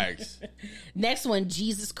facts. Next one,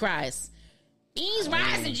 Jesus Christ. He's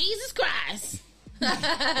rising, Jesus Christ.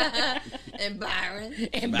 And Byron.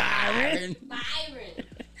 Byron.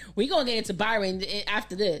 We gonna get into Byron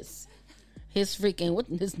after this. His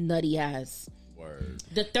nutty ass. Word.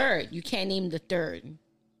 The third. You can't name the third.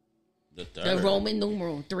 The Roman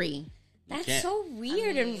numeral 3. That's so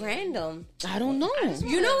weird and random. I don't know.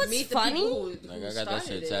 You know what's funny? Like, I got that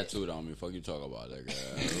shit tattooed on me. Fuck you talk about it.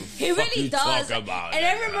 He really does. And I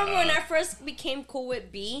it, remember when I first became cool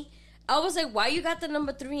with B, I was like, why you got the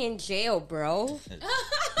number 3 in jail, bro?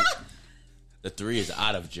 The 3 is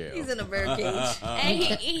out of jail. He's in a bird cage. And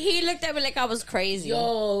he looked at me like I was crazy.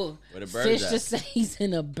 Yo, where the birds Fish at? just said he's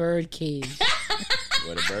in a bird cage.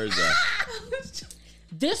 Where the birds at?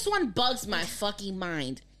 This one bugs my fucking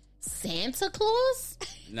mind. Santa Claus?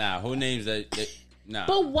 Nah, who names that? Nah.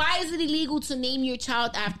 But why is it illegal to name your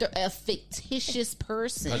child after a fictitious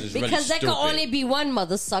person? Because there can only be one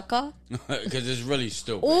mother sucker. Because it's really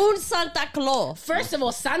stupid. Un Santa Claus. First of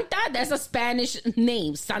all, Santa, that's a Spanish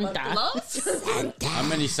name. Santa. How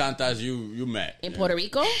many Santas you met? In Puerto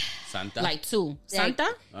Rico? Santa? Like 2. Santa?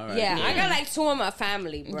 All right. Yeah, I got like 2 in my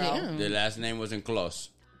family, bro. Yeah. The last name wasn't Klaus.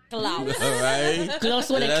 Klaus. All right? Klaus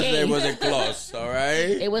with The a last K. name wasn't Klaus, all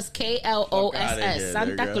right? It was Fuck outta Kloss. here,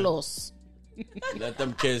 Santa nigga. Claus. Let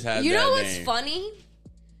them kids have You that know what's name. funny?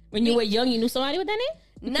 When you were young, you knew somebody with that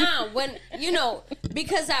name? Nah, when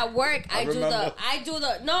because at work I do remember.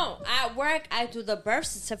 the birth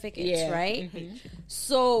certificates, Yeah. right? Mm-hmm.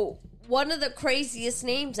 So one of the craziest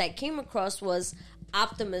names I came across was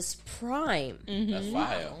Optimus Prime. That's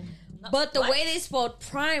fire. But the way they spelled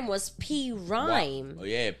Prime was P rhyme. Oh,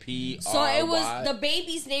 yeah, P-R-Y. So it was the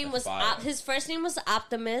baby's name was fire. his first name was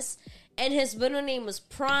Optimus and his middle name was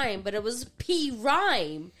Prime, but it was P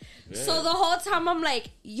rhyme. Yeah. So the whole time I'm like,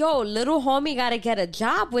 yo, little homie gotta get a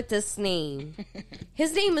job with this name.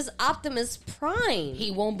 His name is Optimus Prime. He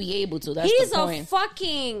won't be able to. That's He's the a point.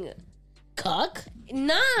 fucking Cuck?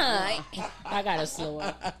 nah. I gotta slow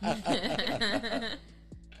up.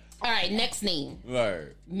 All right, next name.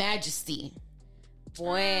 Word. Majesty.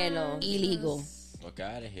 Bueno. Illegal. Fuck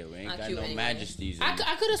out of here. We ain't Not got cute no anyway. majesties. In I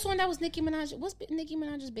could have sworn that was Nicki Minaj. What's Nicki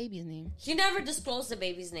Minaj's baby's name? She never disclosed the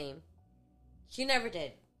baby's name. She never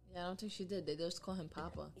did. Yeah, I don't think she did. They just call him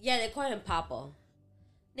Papa. Yeah, they call him Papa.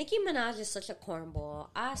 Nicki Minaj is such a cornball.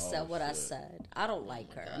 I said what I said. I don't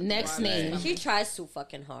like her. Next name. She tries too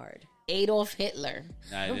fucking hard. Adolf Hitler.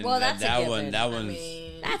 Well, that's a that given. one. That one's.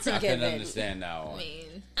 That's a I can given. understand that one.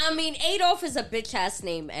 I mean, Adolf is a bitch ass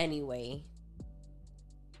name anyway.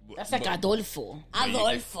 That's like Adolfo.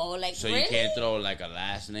 Adolfo, like So really? you can't throw like a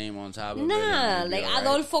last name on top of it? Nah, and like be all right?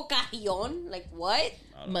 Adolfo Cajillon. Like what?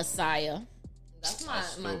 Messiah. That's my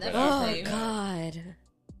stupid. nephew's Oh name. God.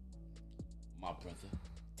 My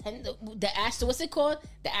printer. The asterisk. What's it called?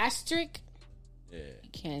 The asterisk. Yeah. You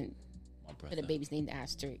can't My put a printer. baby's name the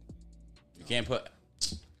asterisk. You can't put.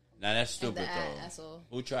 Now that's And stupid the though. asshole.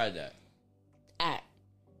 Who tried that? At.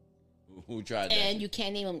 Who tried that? And you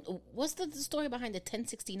can't name him. What's the story behind the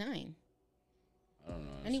 1069? I don't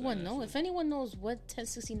know. Anyone know? If anyone knows what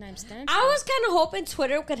 1069 stands for. I was kind of hoping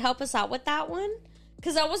Twitter could help us out with that one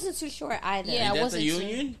because I wasn't too sure either. Yeah. Is that wasn't the sure.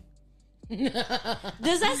 union?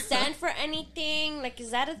 Does that stand for anything? Like,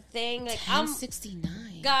 is that a thing? Like,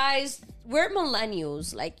 1069. guys, we're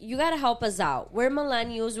millennials. Like, you gotta help us out. We're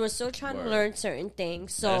millennials. We're still trying to Word. learn certain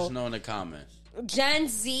things. Let us So, know in the comments. Gen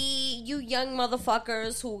Z, you young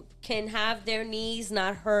motherfuckers who can have their knees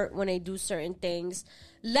not hurt when they do certain things,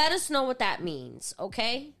 let us know what that means,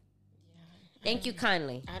 okay? Thank you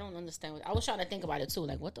kindly. I don't understand. I was trying to think about it too.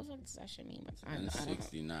 Like, what the fuck does that shit mean? But I don't know.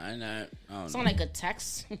 69. I don't It's know. not like a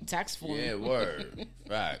tax form. Yeah, word.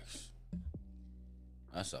 Facts.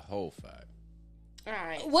 That's a whole fact. All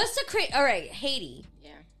right. What's the all right, Haiti.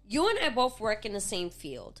 Yeah. You and I both work in the same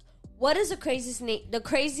field. What is the craziest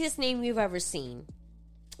name you've ever seen?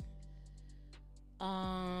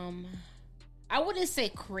 I wouldn't say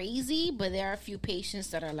crazy, but there are a few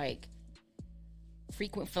patients that are like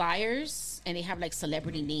frequent flyers, and they have like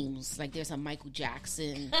celebrity names. Like there's a Michael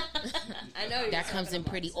Jackson I know that comes in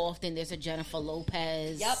pretty often. There's a Jennifer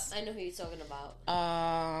Lopez. Yep, I know who you're talking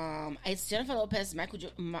about. It's Jennifer Lopez,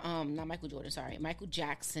 not Michael Jordan. Sorry, Michael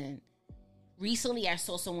Jackson. Recently, I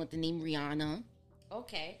saw someone with the name Rihanna,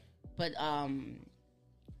 Okay. but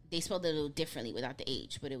they spelled it a little differently without the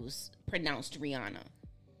H, but it was pronounced Rihanna.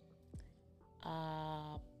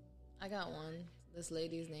 I got one. This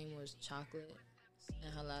lady's name was Chocolate,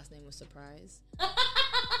 and her last name was Surprise.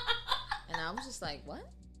 And I was just like, what?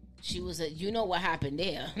 She was you know what happened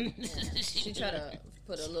there. Yeah. She tried to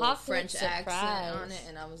put a little Chocolate French Surprise. accent on it,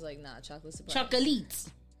 and I was like, nah, Chocolate Surprise.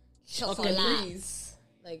 Chocolates.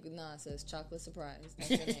 Like, nah, it says Chocolate Surprise. That's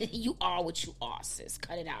her name. You are what you are, sis.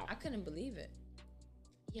 Cut it out. I couldn't believe it.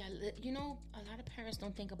 Yeah, you know, a lot of parents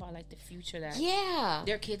don't think about like the future that Yeah.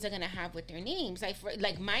 their kids are gonna have with their names.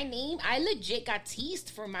 Like my name, I legit got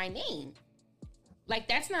teased for my name. Like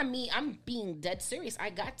that's not me. I'm being dead serious.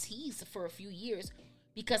 I got teased for a few years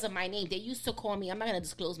because of my name. They used to call me. I'm not gonna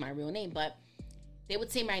disclose my real name, but they would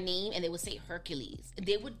say my name and they would say Hercules. And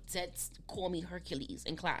they would call me Hercules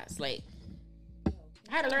in class. Like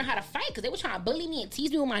I had to learn how to fight because they were trying to bully me and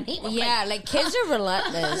tease me with my name. I'm Yeah, like kids are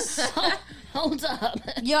relentless. Hold up.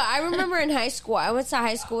 Yo, I remember in high school, I went to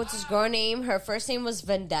high school with this girl named, her first name was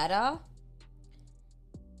Vendetta.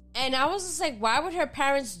 And I was just like, why would her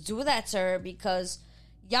parents do that to her? Because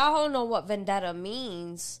y'all don't know what Vendetta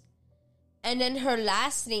means. And then her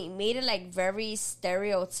last name made it like very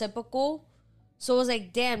stereotypical. So it was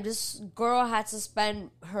like, damn, this girl had to spend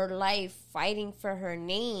her life fighting for her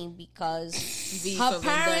name because her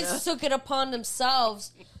parents took it upon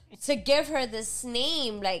themselves to give her this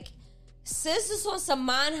name. Like, sis just wants to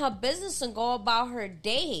mind her business and go about her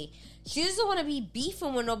day. She doesn't want to be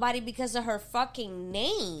beefing with nobody because of her fucking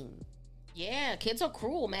name. Yeah, kids are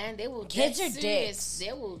cruel, man. They will. Kids are serious. dicks.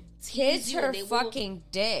 They will. Kids you. are They fucking will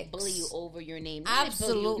dicks. bully you over your name.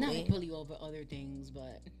 Absolutely. Not bully you over other things,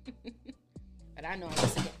 but. But I know I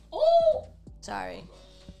was getting. Oh, sorry.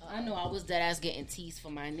 I know I was dead ass getting teased for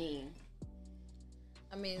my name.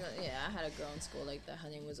 I mean, yeah, I had a girl in school like that. Her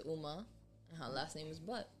name was Uma, and her last name was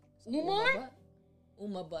Butt. Umar?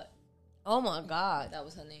 Uma Butt. Oh my God. That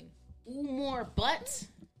was her name. Umar Butt.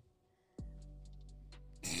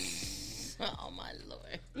 Oh my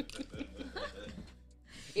Lord.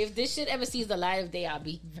 If this shit ever sees the light of day, I'll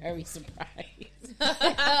be very surprised.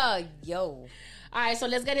 Yo. All right, so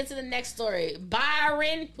let's get into the next story.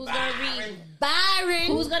 Byron, who's going to read? Byron.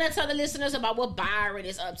 Who's going to tell the listeners about what Byron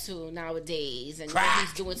is up to nowadays and what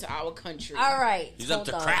he's doing to our country? All right. He's up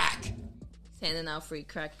to crack. He's handing out free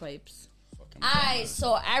crack pipes. All right,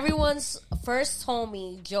 so everyone's first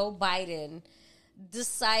homie, Joe Biden,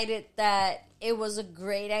 decided that it was a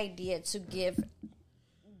great idea to give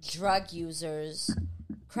drug users,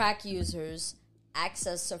 crack users,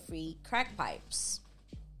 access to free crack pipes.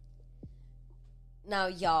 Now,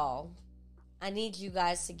 y'all, I need you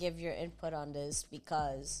guys to give your input on this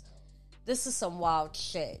because this is some wild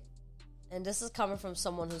shit. And this is coming from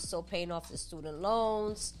someone who's still paying off the student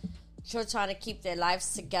loans, still trying to keep their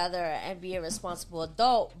lives together and be a responsible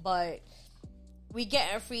adult, but we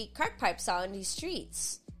getting free crack pipes out in these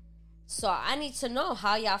streets. So I need to know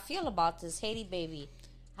how y'all feel about this. Haiti baby,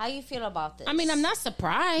 how you feel about this? I mean, I'm not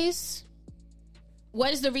surprised.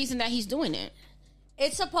 What is the reason that he's doing it?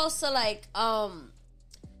 It's supposed to like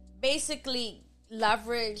basically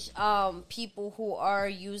leverage people who are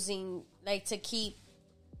using like to keep,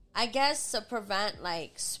 I guess, to prevent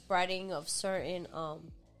like spreading of certain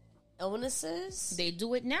illnesses. They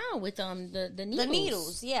do it now with the needles. The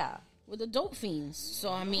needles, yeah. With the dope fiends.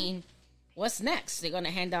 So I mean, what's next? They're gonna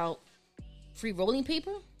hand out free rolling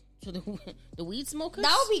paper to the weed smokers?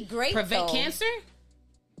 That would be great. Prevent though. cancer?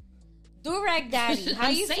 Durag Daddy, how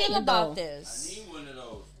I'm you saying, feel about though. this? I need one of those.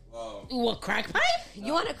 What, crack pipe?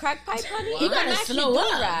 You want a crack pipe, honey? You gotta actually slow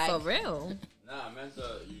up. do-rag. For real. Nah, I meant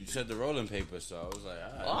you said the rolling papers, so I was like,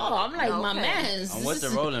 all right. Oh, I'm like, my Okay. man. I'm with the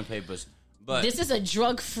rolling papers. But This is a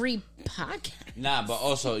drug-free podcast. nah, but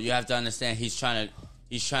also you have to understand he's trying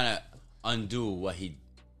to undo what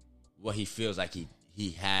he feels like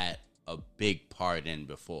he had a big part in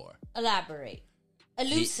before. Elaborate.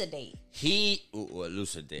 Elucidate.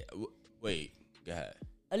 Elucidate. Wait, go ahead.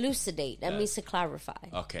 Elucidate. That Yeah. means to clarify.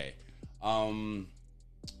 Okay.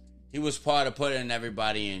 He was part of putting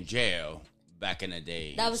everybody in jail back in the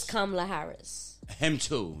day. That was Kamala Harris. him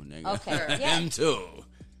too, nigga. Okay, yeah. Him too.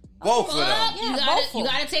 Both of them. Yeah, You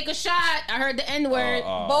gotta take a shot. I heard the N-word.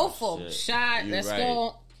 Both of them. shit. Shot. You Let's right.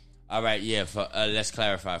 go. All right, yeah. Let's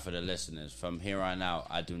clarify for the listeners. From here on out,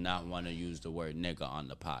 I do not want to use the word nigga on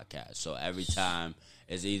the podcast. So every time,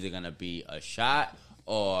 it's either gonna be a shot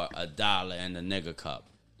or $1 in the nigga cup.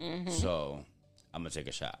 Mm-hmm. So I'm gonna take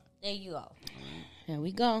a shot. There you go. Here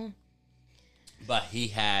we go. But he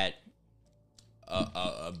had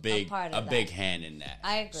a big part of big that. hand in that.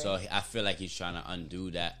 I agree. So I feel like he's trying to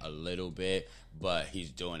undo that a little bit, but he's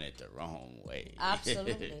doing it the wrong way.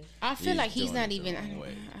 Absolutely. I feel like he's doing not it the even. wrong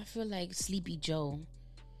way. I feel like Sleepy Joe.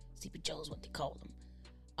 Sleepy Joe is what they call him.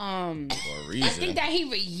 For a reason.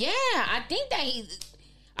 I think that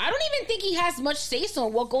I don't even think he has much say so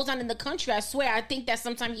on what goes on in the country. I swear. I think that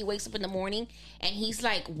sometimes he wakes up in the morning and he's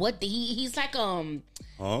like, he's like,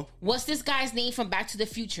 what's this guy's name from Back to the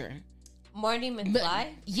Future? Marty McFly?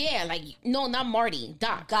 Yeah, like, no, not Marty.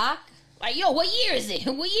 Doc. Like, yo, what year is it?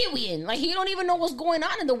 What year we in? Like, he don't even know what's going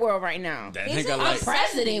on in the world right now. That He's nigga I'm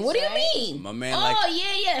president. What do you mean? My man,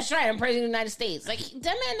 yeah, that's right. I'm president of the United States. Like, that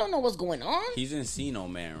man don't know what's going on. he's Encino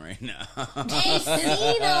Man right now.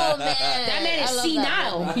 Encino Man. That man is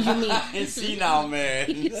senile. You mean? Encino Man.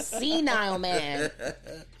 He's senile, man.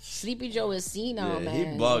 Sleepy Joe is senile, man. He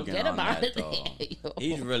bugging Get on about that, it. though.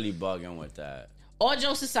 He's really bugging with that. All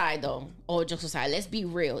jokes aside, though. All jokes aside. Let's be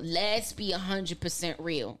real. Let's be 100%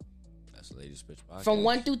 real. Ladies Pitch Podcast. From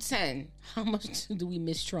 1 through 10, how much do we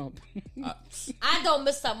miss Trump? I don't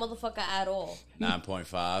miss that motherfucker at all.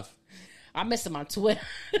 9.5. I miss him on Twitter.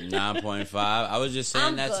 9.5. I was just saying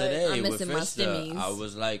I'm that good. today I'm with missing my Fista. stimmies. I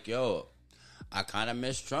was like, yo, I kind of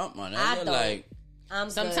miss Trump, man. I don't. Like, I'm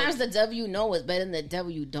Sometimes good. the devil you know is better than the devil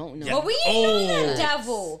you don't know. But we ain't know that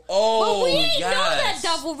devil. But we ain't know that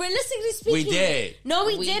devil. Realistically speaking, We did. No,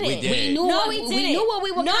 we didn't. we did. We knew No, what we we didn't. knew what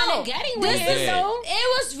we were No. kind of getting This with. is- So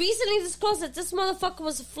It was recently disclosed that this motherfucker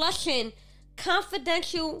was flushing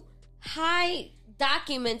confidential high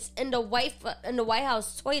documents in the White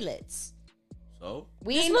House toilets. so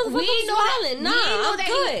we This ain't motherfucker was wildin'. Nah, I'm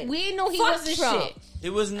good. We didn't know he Fuck wasn't Trump. shit. he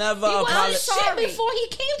was never He a wasn't politician. shit before he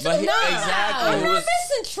came to But the he- White exactly. House. I'm He not was-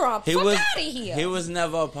 missing Trump. He Fuck was. out of here. He was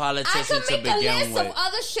never a I politician could to make a begin list with. of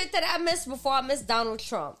other shit that I missed before I missed Donald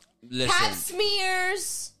Trump. Listen, Pap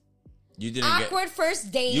smears, you didn't awkward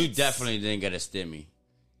first dates. You definitely didn't get a stimmy.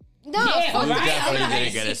 No, Yeah, fuck You right? definitely Okay.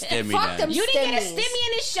 didn't get a stimmy. Fuck then. them. You didn't get a Stimmies. stimmy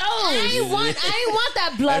in his shows. I ain't want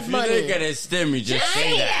that blood If you money. didn't get a stimmy, just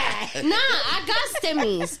say that. Nah, I got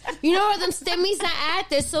stimmies. You know where them stimmies are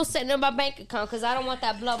at? They're still sitting in my bank account because I don't want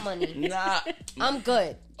that blood money. Nah, I'm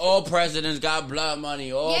good. all presidents got blood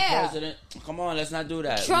money. All Yeah. president. Come on, let's not do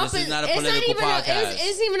that. Trump this is not a it's political podcast.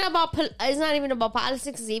 It's not even about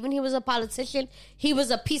politics. Even he was a politician. He was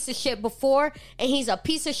a piece of shit before, and he's a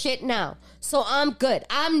piece of shit now. So I'm good.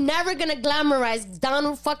 I'm never gonna glamorize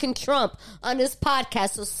Donald fucking Trump on this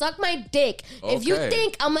podcast. So suck my dick. If you Okay.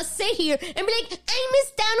 think I'm gonna sit here and be like, I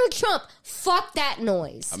miss Donald Trump. Fuck that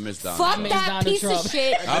noise. I miss Donald Fuck Trump. that Donald piece Trump. of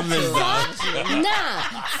shit. I miss Donald Trump.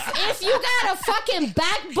 Nah. If you got a fucking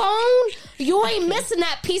backbone, you ain't missing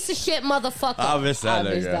that piece of shit motherfucker. I miss that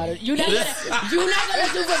Miss nigga. Donald. You're not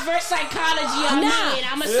gonna do reverse psychology on Nah, me, and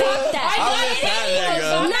I'm gonna say fuck that. I miss that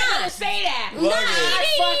nigga. I'm not Nah. gonna say that. Nah, I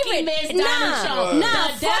fucking miss Donald Trump. Nah,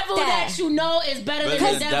 the fuck devil that you know is better than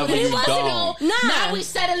Better the than devil devil you you don't. don't. Nah. Now we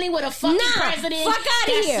settling with a fucking Nah, president fuck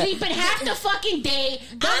outta that's here. sleeping half the fucking day.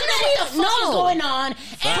 Doesn't know not what the even- fuck is no. going on,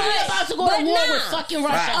 and we're about to go But to war nah. with fucking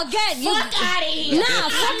Russia. Again, you- fuck out of here. Nah, I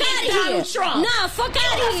fuck miss out of Donald here. Trump. Nah, fuck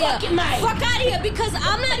out of here. fucking mic. Fuck out of here because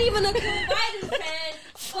I'm not even a Joe Biden fan.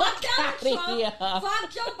 Fuck Donald outta Trump. here.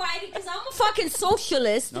 Fuck Joe Biden because I'm a fucking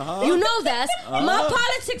socialist. Uh-huh. You know that. My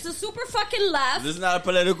politics are super fucking left. This is not a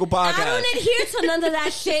political podcast. I don't adhere to none of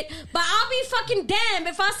that shit, but I'll be fucking damned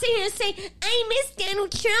if I sit here and say, I miss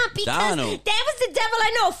Donald Trump because Donald. that was the devil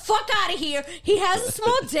I know. Fuck out of here. He has a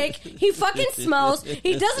small dick. He fucking smells.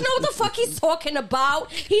 He doesn't know what the fuck he's talking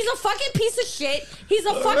about. He's a fucking piece of shit. He's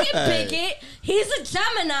a fucking right. bigot. He's a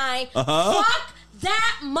Gemini. Uh-huh. Fuck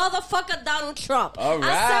that motherfucker Donald Trump. All right.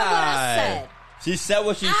 I said what I said. She said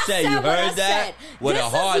what she I said. said You what I heard that? said. With this a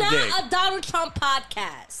hard is dick. not a Donald Trump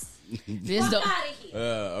podcast. This Fuck the, out of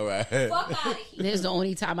here. All right. Fuck out of here. this is the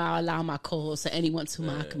only time I allow my co-host or anyone to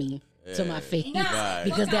mock me to my face Nah,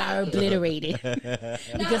 because fuck they outta are here. obliterated.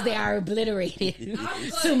 Because they are obliterated.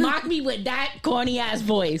 To mock me with that corny ass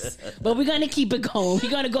voice. But we're gonna keep it going. We're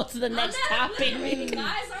gonna go to the next topic.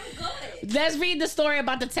 Guys, I'm good. Let's read the story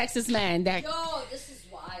about the Texas man. That Yo, this is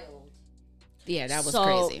wild. yeah, that was so,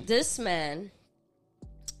 crazy. This man,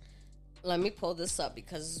 let me pull this up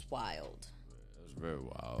because it's wild. It was very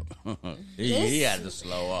wild. he had to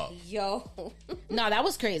slow up. Yo. No, that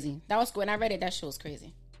was crazy. That was when I read it. That shit was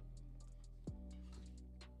crazy.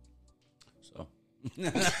 So.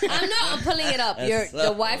 I'm pulling it up. The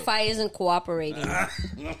Wi-Fi isn't cooperating.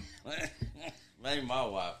 Maybe my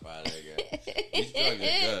Wi-Fi, nigga. These drugs are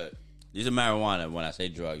good. These are marijuana. When I say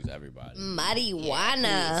drugs, everybody.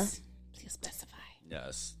 Marijuana. Please specify.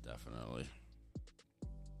 Yes, definitely.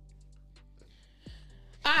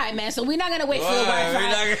 All right, man. So we're not gonna wait for the All right, Wi-Fi. we're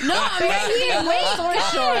not gonna- No, I'm right here. Wait, story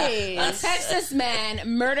short. Guys. A Texas man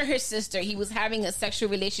murdered his sister. He was having a sexual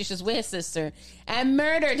relationship with his sister and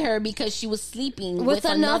murdered her because she was sleeping with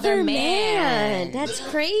another man. That's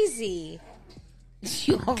crazy.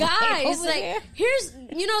 Guys, like, here's,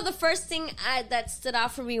 the first thing that stood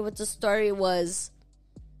out for me with the story was,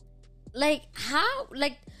 like, how,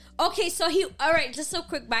 like, okay, so all right, just a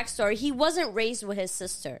quick backstory. He wasn't raised with his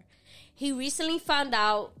sister. He recently found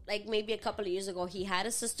out, like, maybe a couple of years ago, he had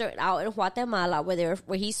a sister out in Guatemala, where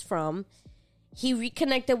he's from. He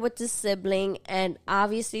reconnected with his sibling, and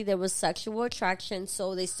obviously there was sexual attraction,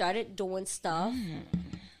 so they started doing stuff.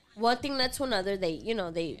 One thing led to another.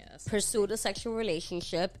 They pursued a sexual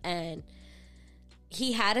relationship, and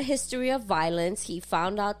he had a history of violence. He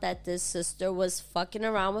found out that this sister was fucking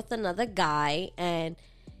around with another guy, and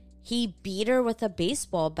he beat her with a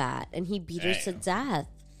baseball bat, and he beat her to death.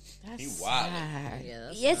 That's sad.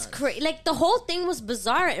 Yeah, It's crazy. Like, the whole thing was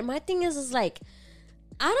bizarre, and my thing is like,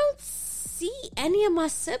 I don't see any of my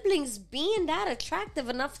siblings being that attractive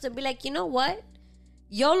enough to be like, you know what?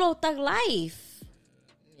 YOLO thug life.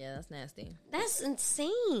 Yeah, that's nasty. That's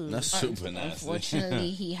insane. That's super nasty. Unfortunately,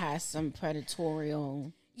 he has some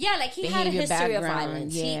predatorial. Yeah, like, he had a behavior history of background,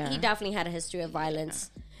 violence. yeah. He definitely had a history of violence.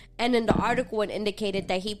 And in the article, it indicated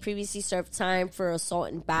that he previously served time for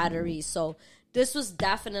assault and battery. So this was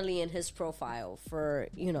definitely in his profile for,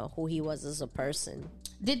 who he was as a person.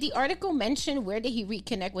 Did the article mention where did he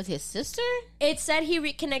reconnect with his sister? It said he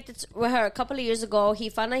reconnected with her a couple of years ago. He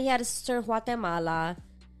found out he had a sister in Guatemala.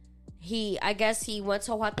 I guess he went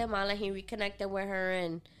to Guatemala. He reconnected with her,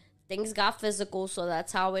 and things got physical. So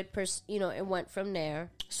that's how it went from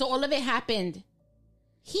there. So all of it happened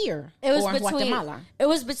here It was or in between Guatemala. It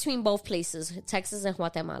was between both places, Texas and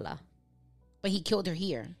Guatemala. But he killed her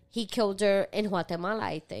here. He killed her in Guatemala,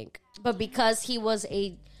 I think. But because he was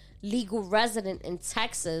a legal resident in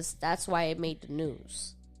Texas, that's why it made the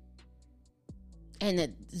news.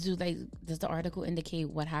 And does the article indicate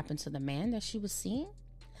what happened to the man that she was seeing?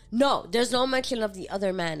 No, there's no mention of the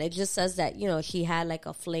other man. It just says that, she had like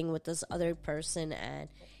a fling with this other person, and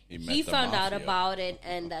he found out about it,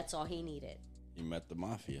 and that's all he needed. He met the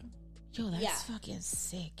mafia. Yo, that's fucking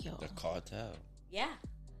sick, yo. The cartel. Yeah.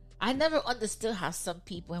 I never understood how some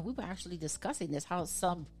people, and we were actually discussing this, how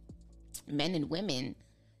some men and women,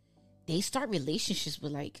 they start relationships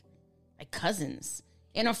with like cousins.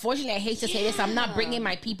 And unfortunately, I hate to say this, I'm not bringing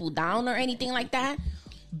my people down or anything like that.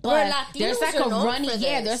 But there's like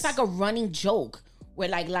a running joke where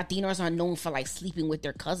like Latinos are known for like sleeping with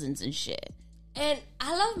their cousins and shit. And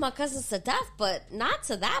I love my cousins to death, but not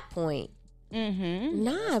to that point. Mm-hmm.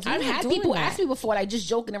 Nah, I've had people ask me before, like just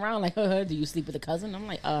joking around, like, do you sleep with a cousin? I'm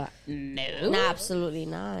like, no. Nah, absolutely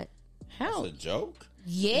not. Hell. That's a joke?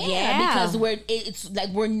 Yeah, because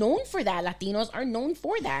we're known for that. Latinos are known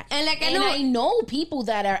for that. And like I know people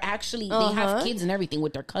that are actually they have kids and everything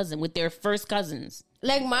with their first cousins.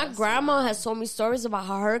 Like my grandma has told me stories about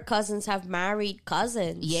how her cousins have married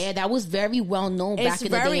cousins. Yeah, that was very well known back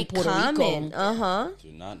in the day in Puerto Rico.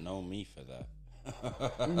 Do not know me for that.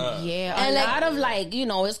 Yeah, and a lot of like,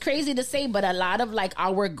 it's crazy to say, but a lot of like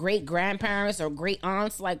our great grandparents or great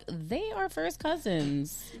aunts, like they are first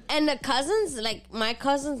cousins. And the cousins, like my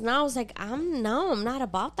cousins now, is like, I'm not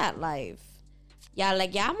about that life. Yeah,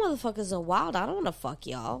 like y'all motherfuckers are wild. I don't want to fuck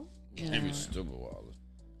y'all. Maybe stupid wild.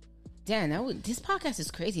 Damn, this podcast is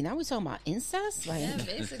crazy. Now we talking about incest. Like, Yeah,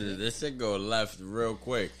 basically. This shit go left real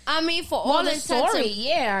quick. I mean, for all intents,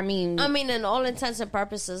 I mean, in all intents and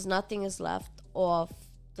purposes, nothing is left off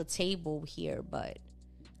the table here, but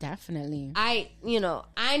definitely, I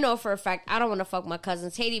know for a fact I don't want to fuck my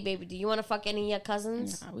cousins. Haiti, baby, do you want to fuck any of your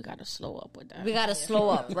cousins? Nah, we gotta slow up with that. We gotta slow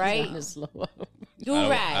up, right? Slow up.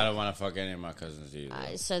 I don't want to fuck any of my cousins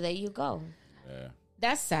either. So there you go. Yeah.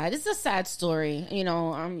 That's sad. It's a sad story.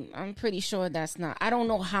 I'm pretty sure that's not. I don't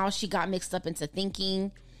know how she got mixed up into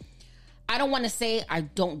thinking. I don't want to say I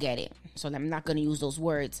don't get it, so I'm not going to use those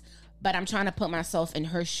words. But I'm trying to put myself in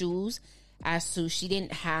her shoes as to she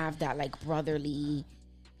didn't have that like brotherly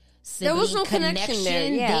there was no connection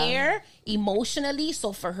there emotionally.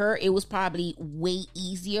 So for her, it was probably way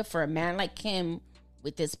easier for a man like him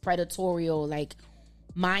with this predatorial like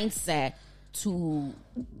mindset to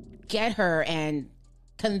get her and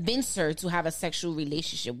convince her to have a sexual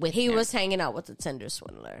relationship with him. He was hanging out with the Tinder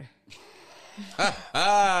swindler.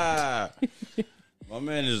 My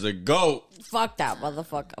man is a goat. Fuck that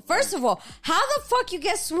motherfucker. First of all, how the fuck you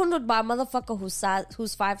get swindled by a motherfucker who's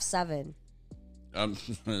 5'7"?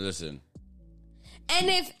 Listen. And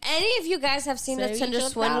if any of you guys have seen the Tinder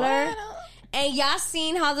swindler, and y'all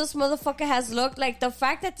seen how this motherfucker has looked, like the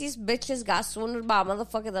fact that these bitches got swindled by a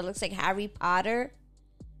motherfucker that looks like Harry Potter.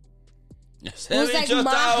 Who's like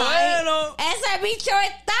my height. Ese bicho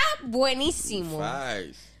está buenísimo.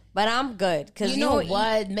 Facts. But I'm good. Cause you know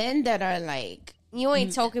what? Men that are like You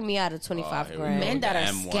ain't talking me out of 25 here we grand. go. Men that The are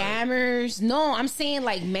M word. scammers. No, I'm saying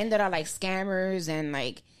like men that are like scammers and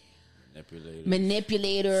like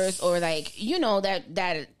manipulators or like, you know,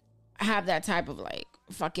 that have that type of like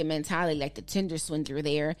fucking mentality, like the Tinder swindler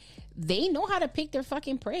there. They know how to pick their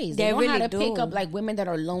fucking praise. They know really how to do. pick up like women that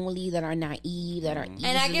are lonely, that are naive, that are And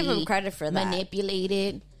I give him credit for that.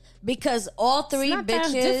 manipulated. Because all three not that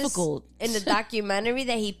bitches difficult. in the documentary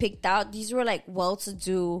that he picked out, these were like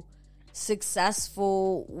well-to-do,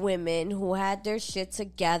 successful women who had their shit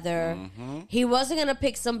together. He wasn't gonna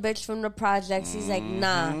pick some bitch from the projects. He's like,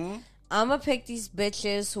 nah, I'm gonna pick these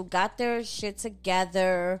bitches who got their shit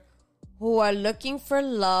together, who are looking for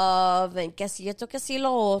love, and que si esto, que si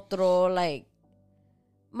lo otro. Like,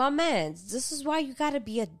 my man, this is why you gotta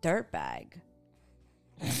be a dirtbag.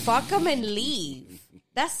 Fuck them and leave.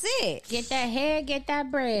 That's it. Get that head, get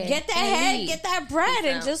that bread. Get that and head, leave. get that bread,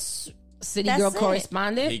 and just City that's girl it.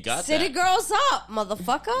 correspondent. He got City that. girls up,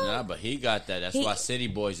 motherfucker. Nah, but he got that. That's why City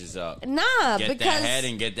Boys is up. Nah, Get because that head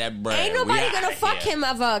and get that bread. ain't We nobody outta gonna fuck here. him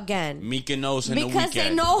ever again. Mykonos in the Because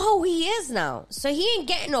weekend. they know who he is now. So he ain't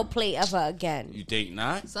getting no play ever again. You think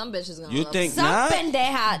not? Some bitches gonna You love think Some not?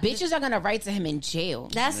 pendeja. Bitches are gonna write to him in jail.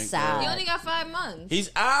 That's him. He sad. only got 5 months.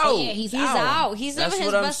 He's out. Oh, yeah, he's out. He's That's living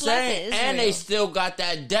his what I'm best life saying. in And Israel. they still got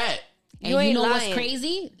that debt. And You you, ain't know lying. what's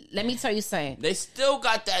crazy? Let me tell you something. They still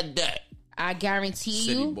got that debt. I guarantee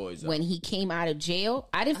City you, boys up. when he came out of jail,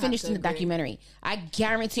 I didn't have finish to in the agree. documentary. I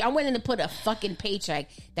guarantee, I went in to put a fucking paycheck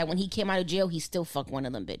that when he came out of jail, he still fucked one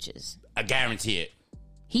of them bitches. I guarantee it.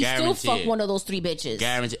 He Guarantee still fucked it. one of those 3 bitches.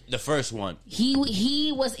 Guarantee. The first one.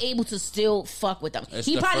 He was able to still fuck with them. It's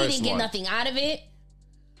He the probably first didn't get one. nothing out of it,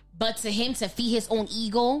 but to him, to feed his own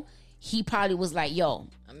ego, he probably was like, yo,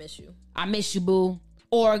 I miss you. I miss you, boo.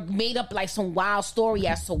 Or made up like some wild story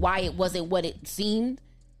as to why it wasn't what it seemed.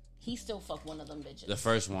 He still fucked one of them bitches. The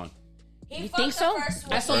first one. He You fucked think the so? first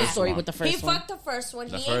one. I saw the First story one. with the first He one. fucked the first one.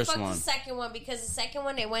 The He ain't first fucked one. the second one because the second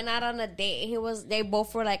one they went out on a date. They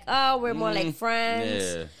both were like, oh, we're more like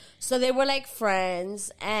friends. Yeah. So they were like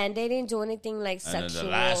friends, and they didn't do anything like And then sexual. the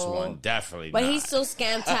last one, definitely But not. he still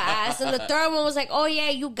scammed her ass. And the third one was like, oh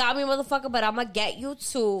yeah, you got me, motherfucker, but I'm gonna get you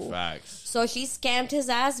too. Facts. So she scammed his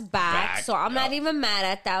ass back. So I'm not even mad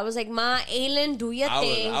at that. I was like, Ma, Aylin, do your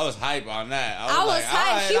thing. I was hype on that. I was like, hyped.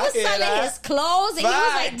 alright, He I was hear selling that. his clothes, and he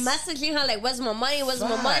was like Facts. messaging her like, "Where's my money? Where's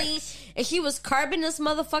my money?" And she was carbing this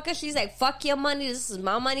motherfucker. She's like, "Fuck your money. This is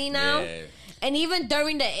my money now." Yeah. And even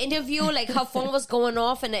during the interview, like her phone was going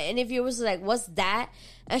off, and the interviewer was like, "What's that?"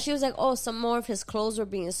 And she was like, "Oh, some more of his clothes were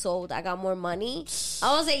being sold. I got more money."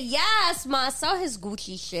 I was like, "Yes, ma, sell his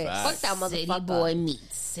Gucci shit. Facts. Fuck that City motherfucker." boy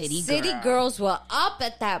meets city girl. City girls were up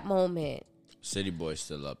at that moment. City Boy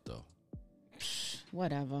still up though.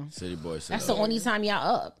 Whatever. City Boy still That's up. the only time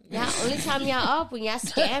y'all up. Yeah, only time y'all up when y'all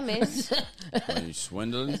scamming, When you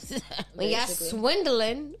swindling, when y'all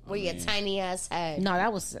swindling with your tiny ass head. No,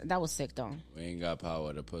 that was sick though. we ain't got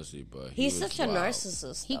power to pussy, but He's was such a wild.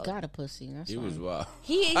 narcissist. He though. got a pussy. That's He fine. was wild.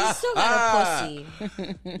 He still got a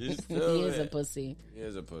pussy. He's still He is a there. pussy. He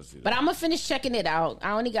is a pussy. But I'm gonna finish checking it out.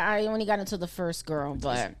 I only got into the first girl,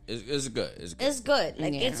 but It's good. It's good. It's good.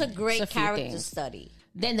 Like Yeah. it's a great It's a few character things. study.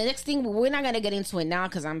 then the next thing, we're not gonna get into it now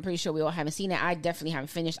because I'm pretty sure we all haven't seen it. I definitely haven't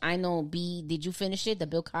finished. I know B, did you finish it? The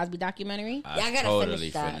Bill Cosby documentary? I Y'all gotta totally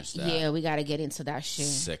finish that. finished that. Yeah, we gotta get into that shit.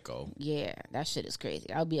 Sicko. Yeah, that shit is crazy.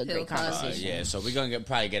 That'll be a Bill great Cosby. conversation. Yeah, so we're gonna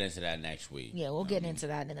probably get into that next week. Yeah, we'll get into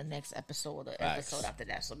that in the next episode or Facts. episode after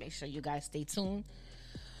that. So make sure you guys stay tuned.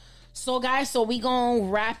 So guys, so we gonna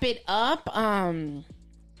wrap it up.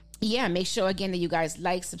 Yeah, make sure again that you guys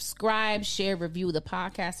like, subscribe, share, review the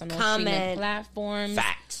podcast on all streaming Comment. platforms.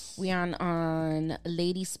 Facts. We on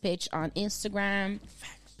Ladies Pitch on Instagram,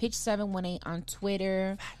 Pitch 718 on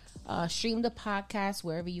Twitter. Stream the podcast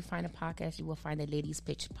wherever you find a podcast. You will find the Ladies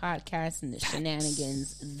Pitch podcast and the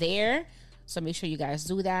shenanigans there. So make sure you guys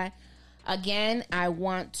do that. Again, I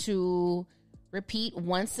want to repeat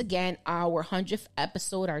once again, our 100th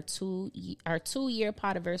episode, our 2-year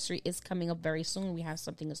podiversary is coming up very soon. We have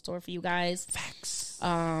something in store for you guys. Facts.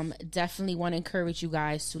 Definitely want to encourage you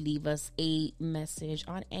guys to leave us a message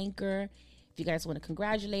on Anchor. If you guys want to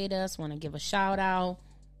congratulate us, want to give a shout out,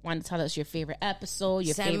 want to tell us your favorite episode,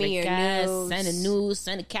 your Send me favorite your guest, news. send a news,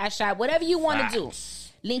 send a cash out, whatever you want to do.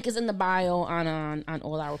 Facts. Link is in the bio on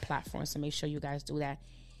all our platforms, so make sure you guys do that.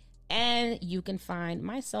 And you can find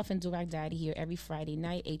myself and Durag Daddy here every Friday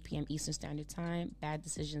night, 8 p.m. Eastern Standard Time. Bad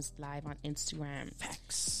Decisions live on Instagram.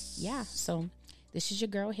 Facts. Yeah, so this is your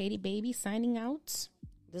girl, Haiti Baby, signing out.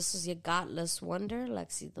 This is your godless wonder,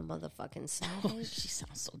 Lexi the motherfucking savage. She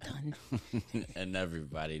sounds so done. And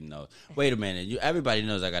everybody knows. Wait a minute. Everybody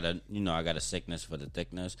knows I got a sickness for the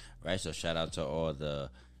thickness, right? So shout out to all the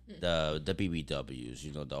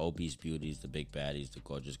BBWs, the obese beauties, the big baddies, the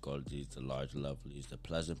gorgeous goldies, the large lovelies, the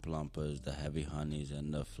pleasant plumpers, the heavy honeys,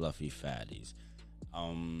 and the fluffy fatties.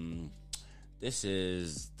 This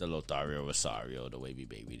is the Lothario Rosario, the wavy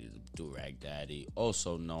baby, the do-rag daddy,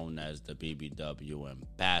 also known as the BBW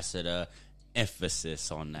ambassador.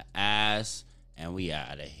 Emphasis on the ass. And we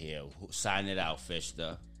out of here. Sign it out,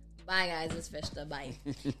 Fishta. Bye, guys. It's Fishta. Bye.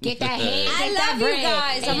 Get that head. I get that love you bread,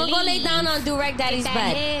 guys. I'm going to go lay down on do-rag daddy's that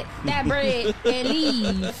bed. head, that bread, and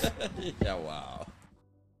leave. Yeah, wow.